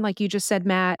mind, like you just said,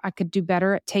 Matt, I could do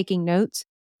better at taking notes,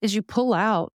 is you pull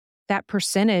out that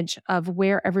percentage of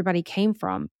where everybody came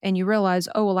from. And you realize,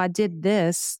 oh, well, I did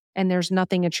this and there's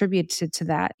nothing attributed to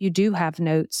that. You do have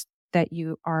notes that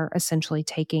you are essentially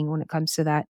taking when it comes to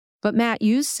that. But Matt,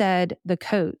 you said the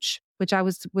coach, which I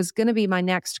was going to be my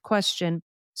next question.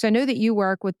 So I know that you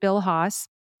work with Bill Haas,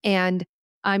 and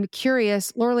I'm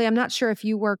curious, LauraLee, I'm not sure if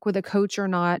you work with a coach or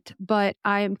not, but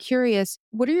I am curious,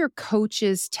 what are your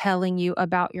coaches telling you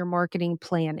about your marketing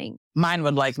planning? Mine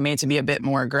would like me to be a bit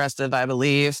more aggressive, I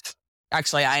believe.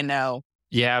 Actually, I know.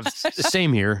 Yeah,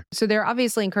 same here. So they're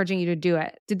obviously encouraging you to do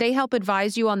it. Did they help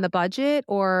advise you on the budget,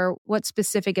 or what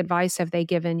specific advice have they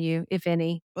given you, if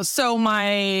any? So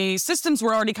my systems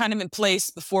were already kind of in place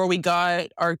before we got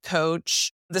our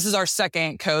coach. This is our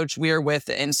second coach. We are with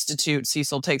the Institute.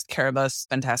 Cecil takes care of us.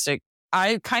 Fantastic.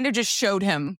 I kind of just showed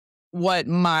him what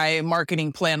my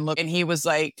marketing plan looked, and he was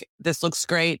like, this looks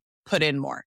great. Put in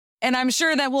more. And I'm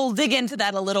sure that we'll dig into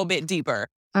that a little bit deeper.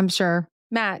 I'm sure.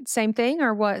 Matt, same thing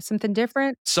or what? Something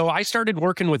different? So I started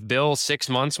working with Bill 6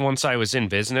 months once I was in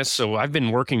business. So I've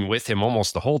been working with him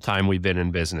almost the whole time we've been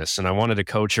in business. And I wanted a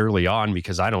coach early on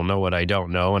because I don't know what I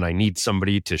don't know. And I need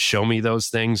somebody to show me those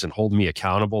things and hold me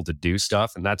accountable to do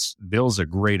stuff. And Bill's a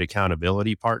great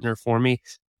accountability partner for me.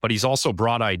 But he's also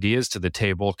brought ideas to the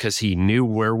table because he knew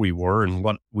where we were and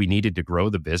what we needed to grow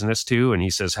the business to. And he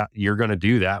says, you're going to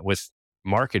do that with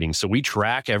marketing. So we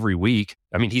track every week.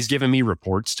 I mean, he's given me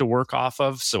reports to work off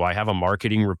of. So I have a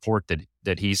marketing report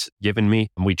that he's given me.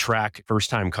 And we track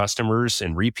first-time customers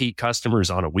and repeat customers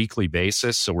on a weekly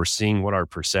basis. So we're seeing what our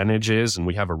percentage is, and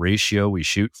we have a ratio we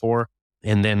shoot for.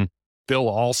 And then Bill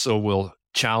also will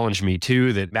challenge me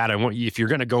too that, Matt, I want you, if you're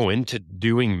going to go into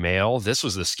doing mail, this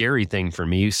was the scary thing for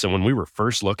me. So when we were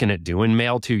first looking at doing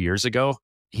mail 2 years ago,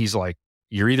 he's like,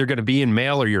 you're either going to be in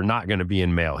mail or you're not going to be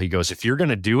in mail. He goes, if you're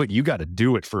going to do it, you got to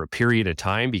do it for a period of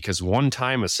time, because one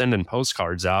time of sending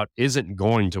postcards out isn't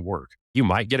going to work. You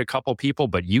might get a couple people,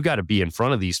 but you got to be in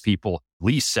front of these people at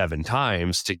least 7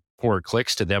 times to pour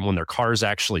clicks to them when their car's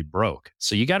actually broke.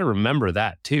 So you got to remember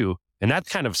that too. And that's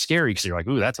kind of scary because you're like,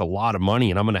 ooh, that's a lot of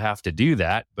money and I'm going to have to do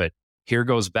that. But here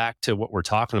goes back to what we're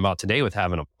talking about today with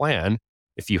having a plan.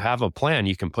 If you have a plan,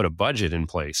 you can put a budget in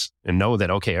place and know that,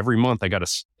 okay, every month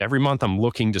I'm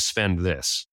looking to spend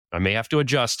this. I may have to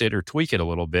adjust it or tweak it a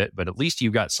little bit, but at least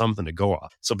you've got something to go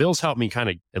off. So Bill's helped me kind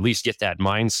of at least get that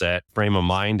mindset, frame of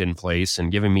mind in place,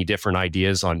 and giving me different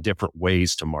ideas on different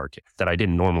ways to market that I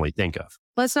didn't normally think of.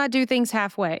 Let's not do things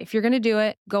halfway. If you're going to do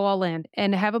it, go all in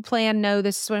and have a plan. No,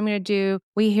 this is what I'm going to do.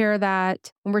 We hear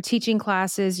that when we're teaching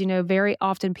classes, very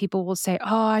often people will say,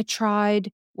 oh, I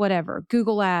tried whatever,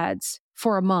 Google Ads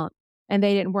for a month and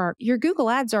they didn't work. Your Google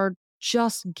Ads are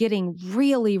just getting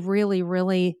really, really,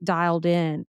 really dialed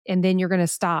in. and then you're going to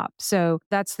stop. So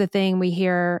that's the thing we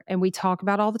hear and we talk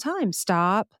about all the time.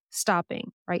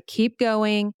 Stopping, right? Keep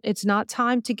going. It's not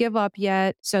time to give up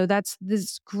yet. So that's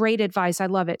this great advice. I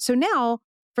love it. So now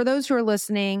for those who are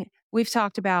listening, we've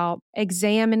talked about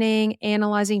examining,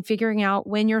 analyzing, figuring out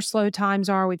when your slow times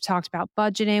are. We've talked about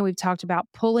budgeting. We've talked about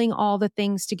pulling all the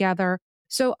things together.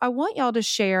 So I want y'all to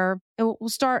share, and we'll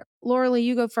start, LauraLee,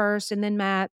 you go first, and then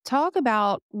Matt, talk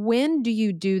about when do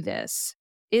you do this?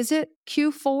 Is it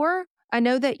Q4? I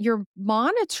know that you're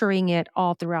monitoring it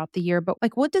all throughout the year, but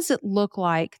like, what does it look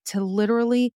like to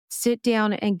literally sit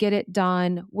down and get it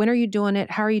done? When are you doing it?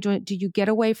 How are you doing it? Do you get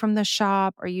away from the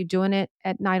shop? Are you doing it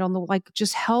at night on the, like,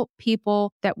 just help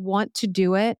people that want to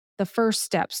do it. The first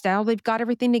steps. Now they've got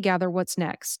everything together. What's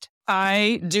next?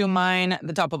 I do mine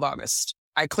the top of August.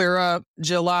 I clear up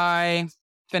July,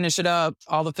 finish it up,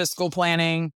 all the fiscal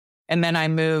planning, and then I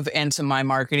move into my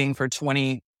marketing for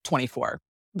 2024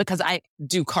 because I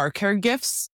do car care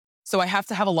gifts. So I have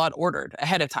to have a lot ordered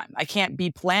ahead of time. I can't be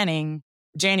planning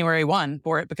January 1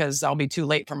 for it because I'll be too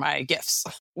late for my gifts.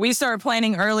 We start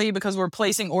planning early because we're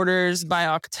placing orders by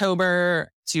October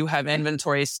to have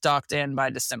inventory stocked in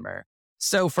by December.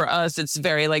 So for us, it's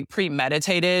very like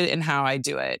premeditated in how I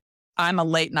do it. I'm a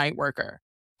late night worker.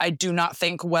 I do not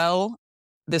think well.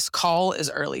 This call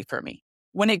is early for me.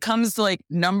 When it comes to like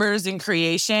numbers and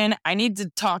creation, I need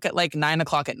to talk at like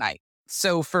 9:00 at night.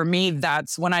 So for me,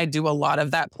 that's when I do a lot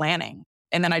of that planning.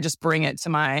 And then I just bring it to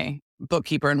my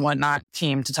bookkeeper and whatnot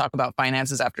team to talk about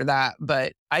finances after that.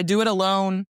 But I do it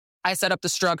alone. I set up the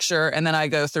structure and then I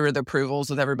go through the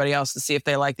approvals with everybody else to see if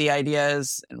they like the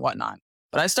ideas and whatnot.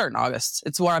 But I start in August.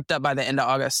 It's wrapped up by the end of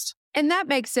August. And that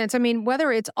makes sense. I mean,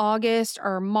 whether it's August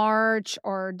or March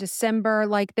or December,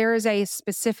 like there is a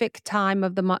specific time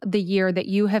of the year that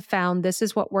you have found this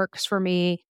is what works for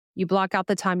me. You block out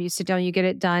the time, you sit down, you get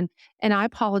it done. And I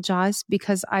apologize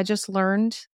because I just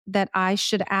learned that I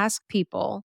should ask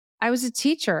people. I was a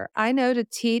teacher. I know to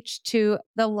teach to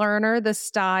the learner the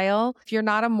style. If you're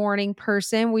not a morning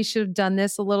person, we should have done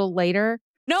this a little later.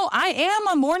 No, I am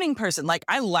a morning person. Like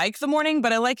I like the morning,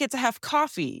 but I like it to have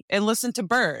coffee and listen to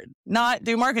Bird, not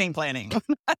do marketing planning.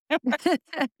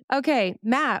 Okay,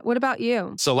 Matt, what about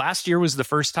you? So last year was the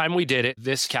first time we did it.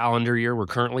 This calendar year we're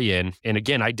currently in. And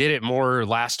again, I did it more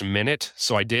last minute.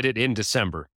 So I did it in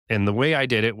December. And the way I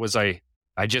did it was I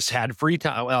just had free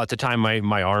time. Well, at the time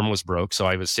my arm was broke. So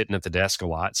I was sitting at the desk a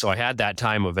lot. So I had that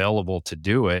time available to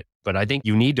do it. But I think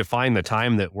you need to find the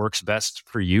time that works best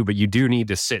for you. But you do need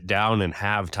to sit down and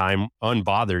have time,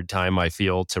 unbothered time, I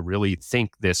feel, to really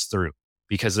think this through.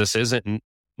 Because this isn't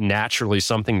naturally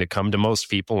something to come to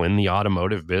most people in the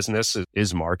automotive business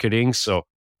is marketing. So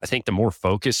I think the more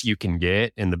focus you can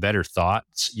get and the better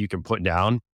thoughts you can put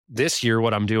down. This year,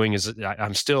 what I'm doing is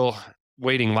I'm still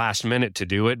waiting last minute to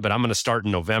do it, but I'm going to start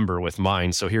in November with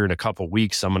mine. So here in a couple of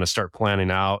weeks, I'm going to start planning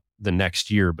out the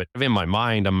next year. But in my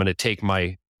mind, I'm going to take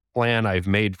my plan I've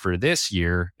made for this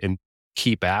year and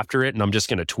keep after it. And I'm just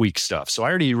going to tweak stuff. So I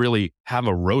already really have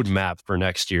a roadmap for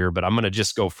next year, but I'm going to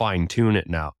just go fine tune it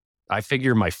now. I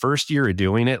figure my first year of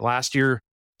doing it last year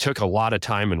took a lot of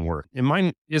time and work. And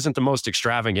mine isn't the most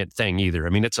extravagant thing either. I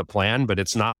mean, it's a plan, but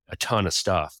it's not a ton of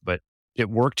stuff, but it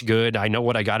worked good. I know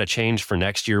what I got to change for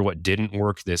next year, what didn't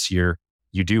work this year.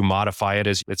 You do modify it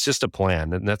as it's just a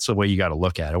plan. And that's the way you got to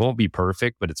look at it. It won't be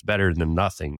perfect, but it's better than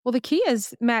nothing. Well, the key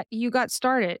is, Matt, you got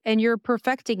started and you're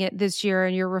perfecting it this year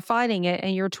and you're refining it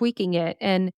and you're tweaking it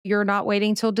and you're not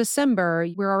waiting till December.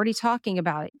 We're already talking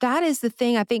about it. That is the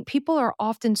thing. I think people are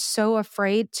often so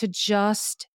afraid to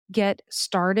just get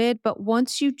started. But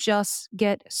once you just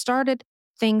get started,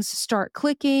 things start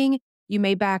clicking. You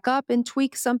may back up and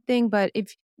tweak something. But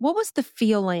what was the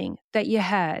feeling that you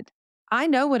had? I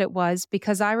know what it was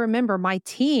because I remember my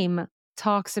team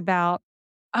talks about,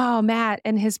 oh, Matt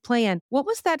and his plan. What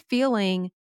was that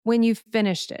feeling when you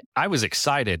finished it? I was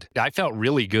excited. I felt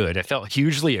really good. I felt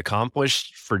hugely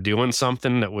accomplished for doing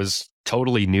something that was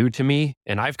totally new to me.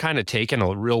 And I've kind of taken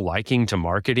a real liking to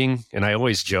marketing. And I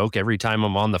always joke every time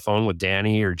I'm on the phone with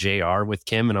Danny or JR with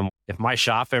Kim, and if my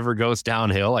shop ever goes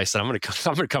downhill, I said, I'm going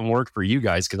to come work for you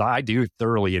guys because I do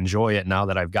thoroughly enjoy it now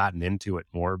that I've gotten into it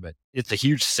more. But it's a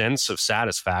huge sense of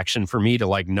satisfaction for me to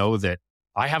like know that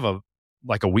I have a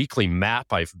weekly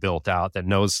map I've built out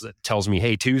that tells me,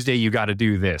 hey, Tuesday, you got to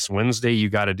do this. Wednesday, you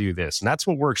got to do this. And that's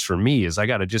what works for me is I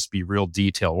got to just be real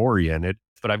detail oriented.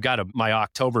 But I've got my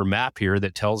October map here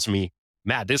that tells me,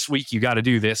 Matt, this week, you got to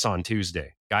do this on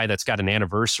Tuesday. Guy that's got an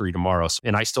anniversary tomorrow.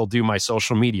 And I still do my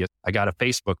social media. I got a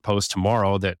Facebook post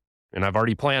tomorrow and I've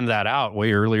already planned that out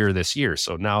way earlier this year.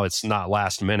 So now it's not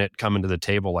last minute coming to the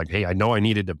table like, hey, I know I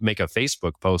needed to make a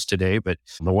Facebook post today, but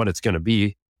I don't know what it's going to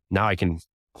be. Now I can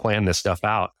plan this stuff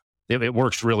out. It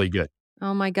works really good.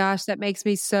 Oh my gosh, that makes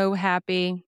me so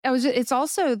happy. It's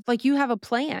also like you have a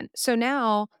plan. So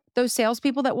now those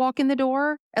salespeople that walk in the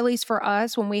door, at least for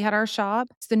us when we had our shop,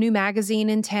 it's the new magazine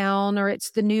in town or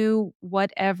it's the new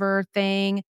whatever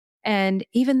thing. And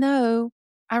even though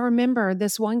I remember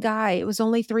this one guy, it was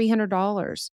only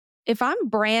 $300. If I'm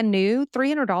brand new,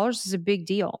 $300 is a big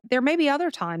deal. There may be other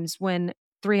times when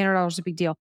 $300 is a big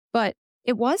deal, but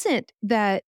it wasn't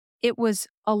that it was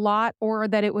a lot or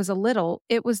that it was a little.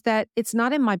 It was that it's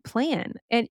not in my plan.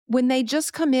 And when they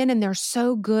just come in and they're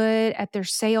so good at their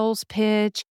sales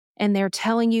pitch and they're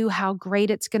telling you how great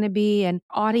it's going to be and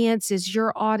audience is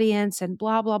your audience and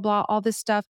blah, blah, blah, all this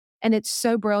stuff. And it's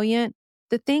so brilliant.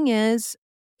 The thing is,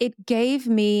 it gave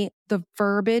me the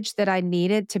verbiage that I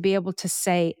needed to be able to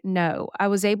say no. I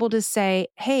was able to say,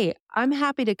 hey, I'm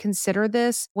happy to consider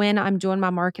this when I'm doing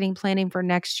my marketing planning for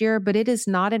next year, but it is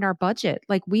not in our budget.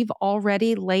 Like we've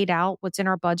already laid out what's in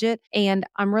our budget. And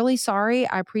I'm really sorry.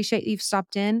 I appreciate you've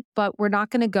stopped in, but we're not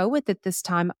going to go with it this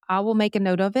time. I will make a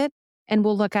note of it and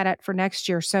we'll look at it for next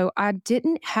year. So I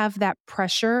didn't have that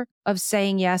pressure of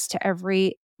saying yes to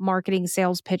every marketing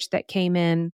sales pitch that came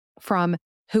in from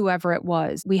whoever it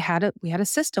was. We had a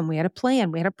system, we had a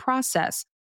plan, we had a process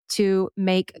to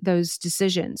make those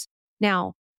decisions.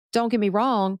 Now, don't get me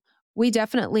wrong, we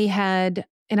definitely had,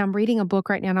 and I'm reading a book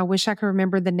right now and I wish I could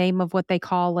remember the name of what they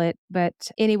call it. But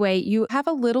anyway, you have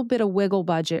a little bit of wiggle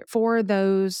budget for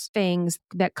those things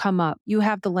that come up. You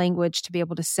have the language to be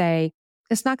able to say,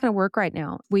 it's not going to work right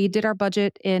now. We did our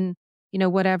budget in,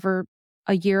 whatever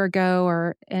a year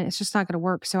ago, and it's just not going to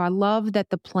work. So I love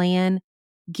that the plan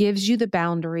gives you the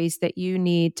boundaries that you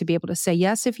need to be able to say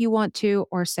yes if you want to,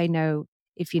 or say no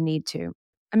if you need to.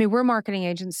 I mean, we're a marketing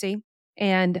agency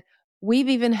and we've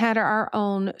even had our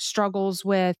own struggles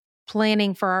with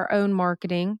planning for our own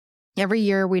marketing. Every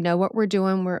year we know what we're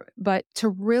doing, but to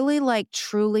really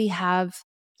truly have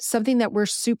something that we're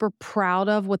super proud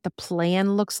of, what the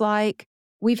plan looks like.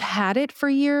 We've had it for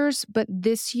years, but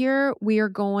this year we are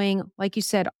going, like you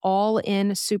said, all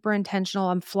in, super intentional.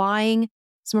 I'm flying.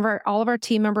 All of our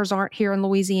team members aren't here in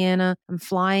Louisiana. I'm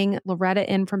flying Loretta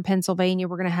in from Pennsylvania.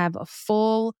 We're going to have a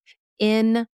full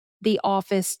in the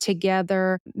office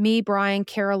together. Me, Brian,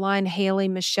 Caroline, Haley,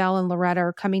 Michelle, and Loretta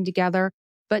are coming together,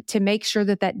 but to make sure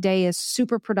that day is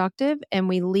super productive and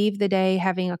we leave the day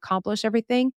having accomplished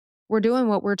everything. We're doing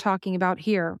what we're talking about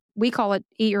here. We call it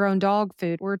eat your own dog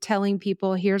food. We're telling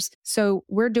people so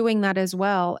we're doing that as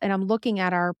well. And I'm looking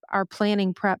at our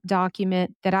planning prep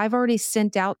document that I've already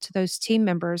sent out to those team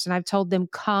members. And I've told them,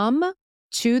 come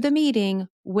to the meeting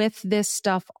with this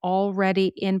stuff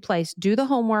already in place. Do the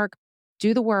homework,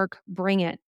 do the work, bring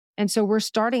it. And so we're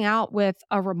starting out with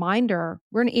a reminder.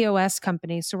 We're an EOS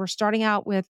company. So we're starting out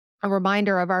with a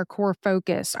reminder of our core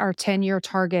focus, our 10-year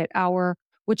target,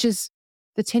 which is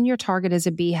the 10-year target is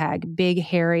a BHAG, big,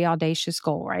 hairy, audacious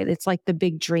goal, right? It's like the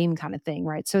big dream kind of thing,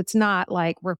 right? So it's not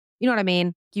like you know what I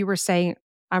mean? You were saying,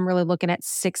 I'm really looking at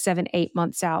 6, 7, 8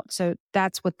 months out. So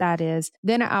that's what that is.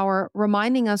 Then our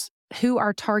reminding us who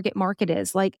our target market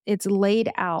is. Like it's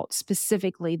laid out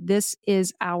specifically. This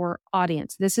is our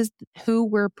audience. This is who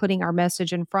we're putting our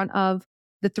message in front of.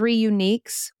 The 3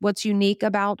 uniques, what's unique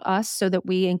about us so that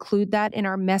we include that in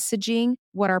our messaging,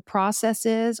 what our process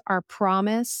is, our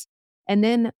promise. And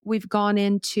then we've gone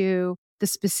into the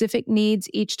specific needs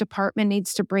each department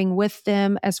needs to bring with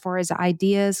them as far as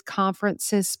ideas,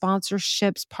 conferences,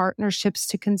 sponsorships, partnerships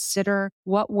to consider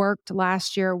what worked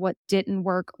last year, what didn't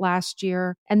work last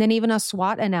year. And then even a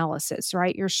SWOT analysis,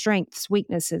 right? Your strengths,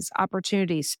 weaknesses,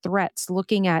 opportunities, threats,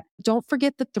 looking at, don't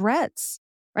forget the threats,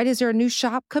 right? Is there a new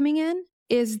shop coming in?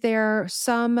 Is there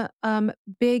some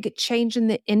big change in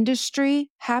the industry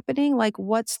happening? Like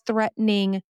what's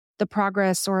threatening the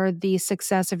progress or the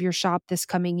success of your shop this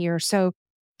coming year? So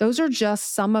those are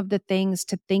just some of the things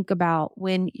to think about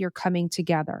when you're coming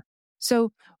together.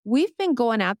 So we've been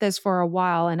going at this for a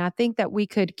while, and I think that we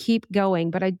could keep going,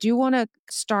 but I do want to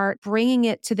start bringing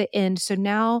it to the end. So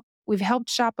now we've helped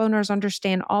shop owners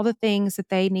understand all the things that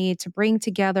they need to bring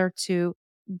together to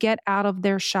get out of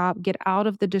their shop, get out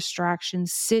of the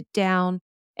distractions, sit down,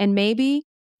 and maybe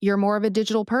you're more of a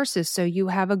digital person, so you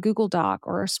have a Google Doc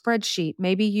or a spreadsheet.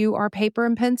 Maybe you are paper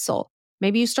and pencil.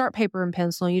 Maybe you start paper and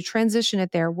pencil and you transition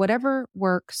it there, whatever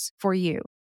works for you.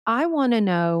 I want to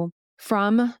know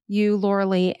from you,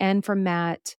 LauraLee, and from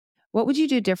Matt, what would you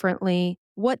do differently?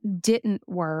 What didn't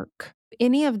work?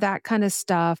 Any of that kind of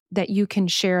stuff that you can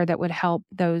share that would help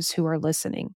those who are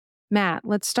listening. Matt,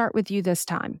 let's start with you this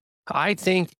time. I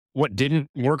think what didn't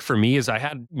work for me is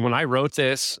when I wrote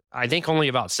this, I think only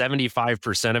about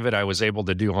 75% of it I was able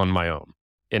to do on my own.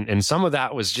 And some of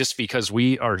that was just because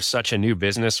we are such a new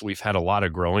business. We've had a lot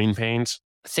of growing pains.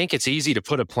 I think it's easy to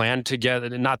put a plan together.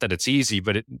 Not that it's easy,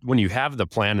 but when you have the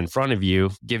plan in front of you,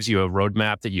 gives you a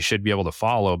roadmap that you should be able to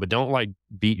follow, but don't like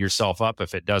beat yourself up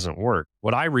if it doesn't work.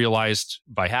 What I realized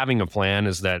by having a plan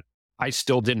is that I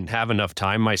still didn't have enough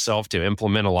time myself to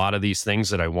implement a lot of these things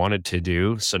that I wanted to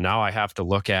do. So now I have to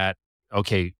look at,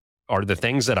 okay, are the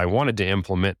things that I wanted to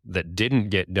implement that didn't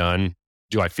get done,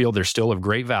 do I feel they're still of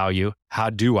great value? How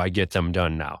do I get them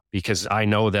done now? Because I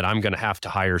know that I'm going to have to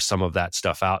hire some of that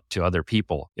stuff out to other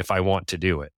people if I want to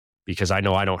do it, because I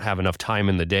know I don't have enough time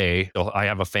in the day. I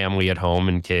have a family at home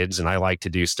and kids, and I like to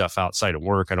do stuff outside of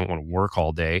work. I don't want to work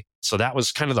all day. So that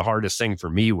was kind of the hardest thing for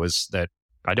me, was that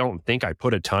I don't think I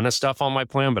put a ton of stuff on my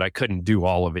plan, but I couldn't do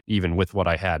all of it even with what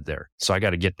I had there. So I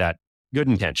got to get that good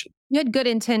intention. You had good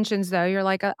intentions, though. You're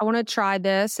like, I want to try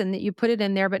this, and that you put it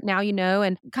in there, but now you know.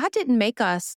 And God didn't make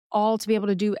us all to be able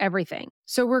to do everything.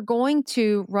 So we're going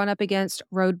to run up against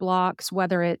roadblocks,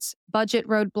 whether it's budget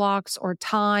roadblocks or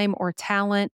time or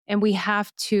talent, and we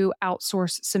have to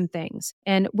outsource some things.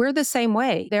 And we're the same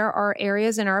way. There are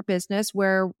areas in our business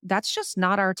where that's just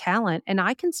not our talent. And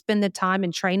I can spend the time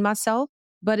and train myself,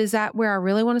 but is that where I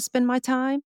really want to spend my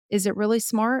time? Is it really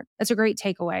smart? That's a great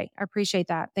takeaway. I appreciate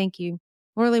that. Thank you.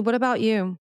 LauraLee, what about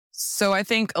you? So I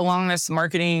think along this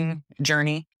marketing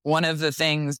journey, one of the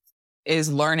things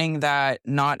is learning that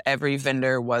not every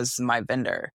vendor was my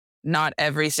vendor. Not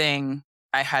everything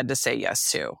I had to say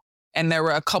yes to. And there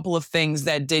were a couple of things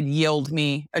that did yield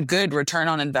me a good return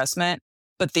on investment,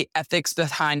 but the ethics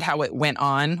behind how it went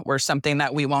on were something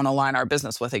that we won't align our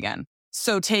business with again.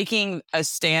 So taking a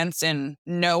stance and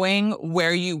knowing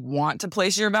where you want to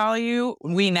place your value,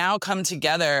 we now come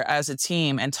together as a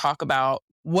team and talk about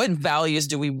what values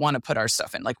do we want to put our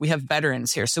stuff in. Like, we have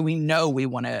veterans here, so we know we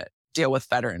want to deal with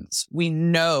veterans. We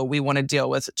know we want to deal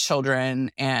with children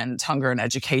and hunger and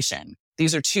education.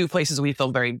 These are two places we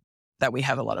feel that we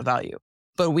have a lot of value.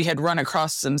 But we had run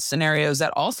across some scenarios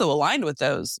that also aligned with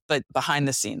those, but behind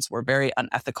the scenes were very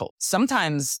unethical.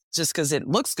 Sometimes just because it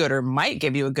looks good or might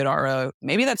give you a good RO,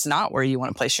 maybe that's not where you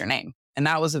want to place your name. And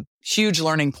that was a huge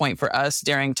learning point for us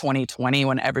during 2020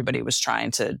 when everybody was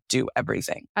trying to do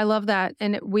everything. I love that.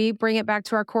 And we bring it back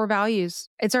to our core values.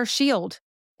 It's our shield.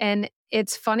 And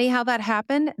it's funny how that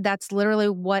happened. That's literally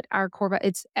what our core,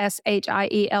 it's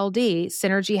SHIELD,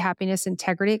 synergy, happiness,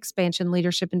 integrity, expansion,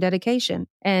 leadership, and dedication.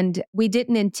 And we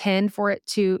didn't intend for it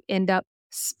to end up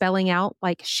spelling out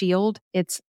like shield.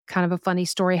 It's kind of a funny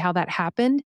story how that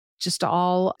happened. Just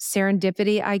all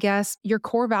serendipity, I guess. Your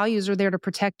core values are there to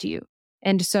protect you.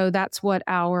 And so that's what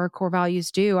our core values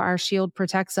do. Our shield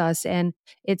protects us, and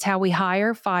it's how we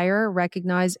hire, fire,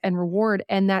 recognize, and reward.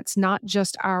 And that's not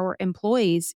just our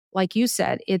employees. Like you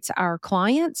said, it's our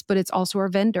clients, but it's also our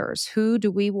vendors. Who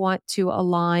do we want to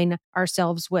align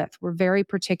ourselves with? We're very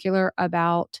particular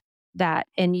about that.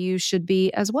 And you should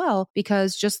be as well,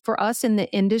 because just for us in the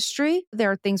industry,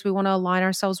 there are things we want to align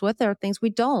ourselves with. There are things we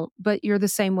don't, but you're the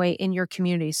same way in your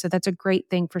community. So that's a great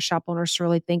thing for shop owners to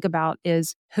really think about,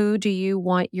 is who do you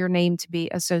want your name to be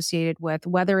associated with,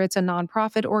 whether it's a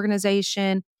nonprofit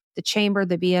organization, the chamber,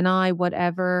 the BNI,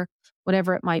 whatever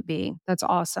it might be. That's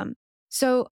awesome.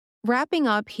 So wrapping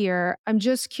up here, I'm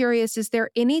just curious, is there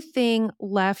anything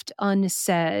left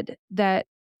unsaid that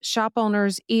shop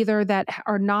owners either that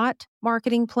are not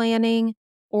marketing planning,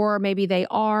 or maybe they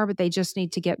are, but they just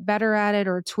need to get better at it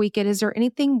or tweak it? Is there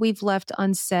anything we've left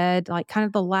unsaid, like kind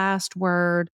of the last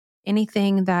word,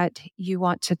 anything that you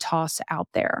want to toss out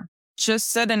there?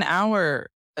 Just set an hour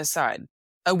aside,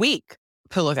 a week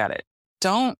to look at it.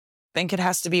 Don't think it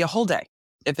has to be a whole day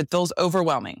if it feels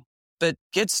overwhelming, but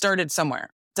get started somewhere.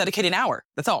 Dedicate an hour.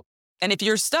 That's all. And if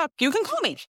you're stuck, you can call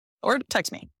me or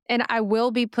text me. And I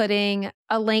will be putting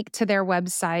a link to their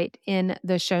website in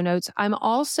the show notes. I'm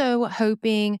also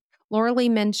hoping, LauraLee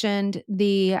mentioned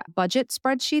the budget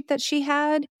spreadsheet that she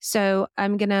had. So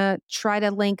I'm going to try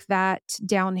to link that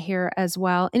down here as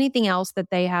well. Anything else that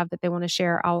they have that they want to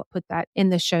share, I'll put that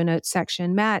in the show notes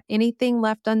section. Matt, anything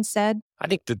left unsaid? I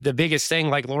think the biggest thing,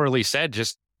 like LauraLee said,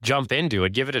 just jump into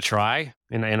it, give it a try.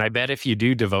 And I bet if you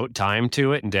do devote time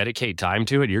to it and dedicate time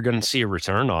to it, you're going to see a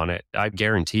return on it. I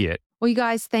guarantee it. Well, you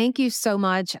guys, thank you so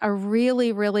much. I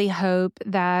really, really hope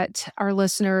that our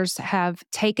listeners have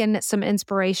taken some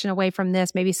inspiration away from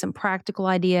this, maybe some practical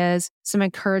ideas, some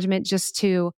encouragement just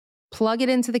to plug it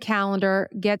into the calendar,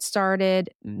 get started.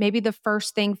 Maybe the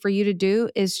first thing for you to do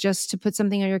is just to put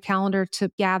something on your calendar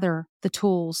to gather the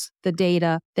tools, the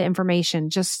data, the information,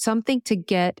 just something to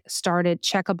get started,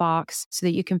 check a box so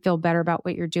that you can feel better about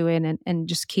what you're doing and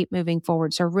just keep moving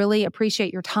forward. So really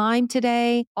appreciate your time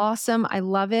today. Awesome. I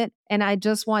love it. And I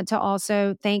just want to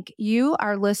also thank you,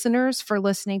 our listeners, for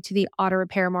listening to the Auto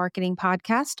Repair Marketing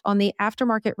Podcast on the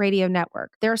Aftermarket Radio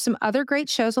Network. There are some other great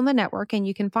shows on the network, and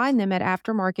you can find them at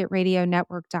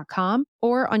aftermarketradionetwork.com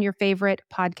or on your favorite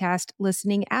podcast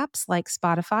listening apps like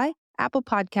Spotify, Apple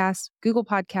Podcasts, Google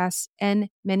Podcasts, and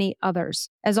many others.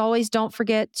 As always, don't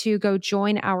forget to go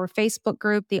join our Facebook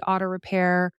group, the Auto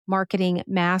Repair Marketing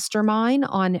Mastermind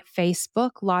on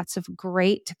Facebook. Lots of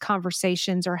great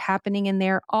conversations are happening in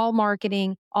there, all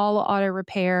marketing, all auto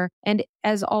repair. And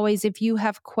as always, if you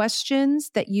have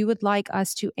questions that you would like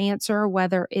us to answer,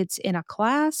 whether it's in a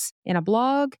class, in a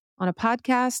blog, on a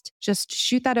podcast, just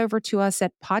shoot that over to us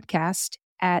at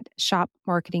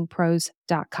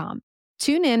podcast@shopmarketingpros.com.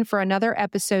 Tune in for another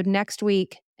episode next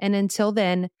week. And until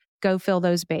then, go fill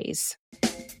those bays.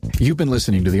 You've been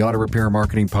listening to the Auto Repair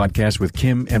Marketing Podcast with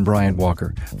Kim and Brian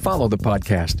Walker. Follow the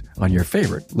podcast on your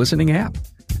favorite listening app.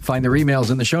 Find their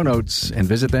emails in the show notes and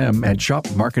visit them at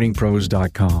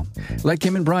shopmarketingpros.com. Let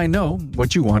Kim and Brian know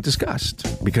what you want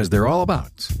discussed because they're all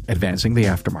about advancing the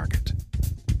aftermarket.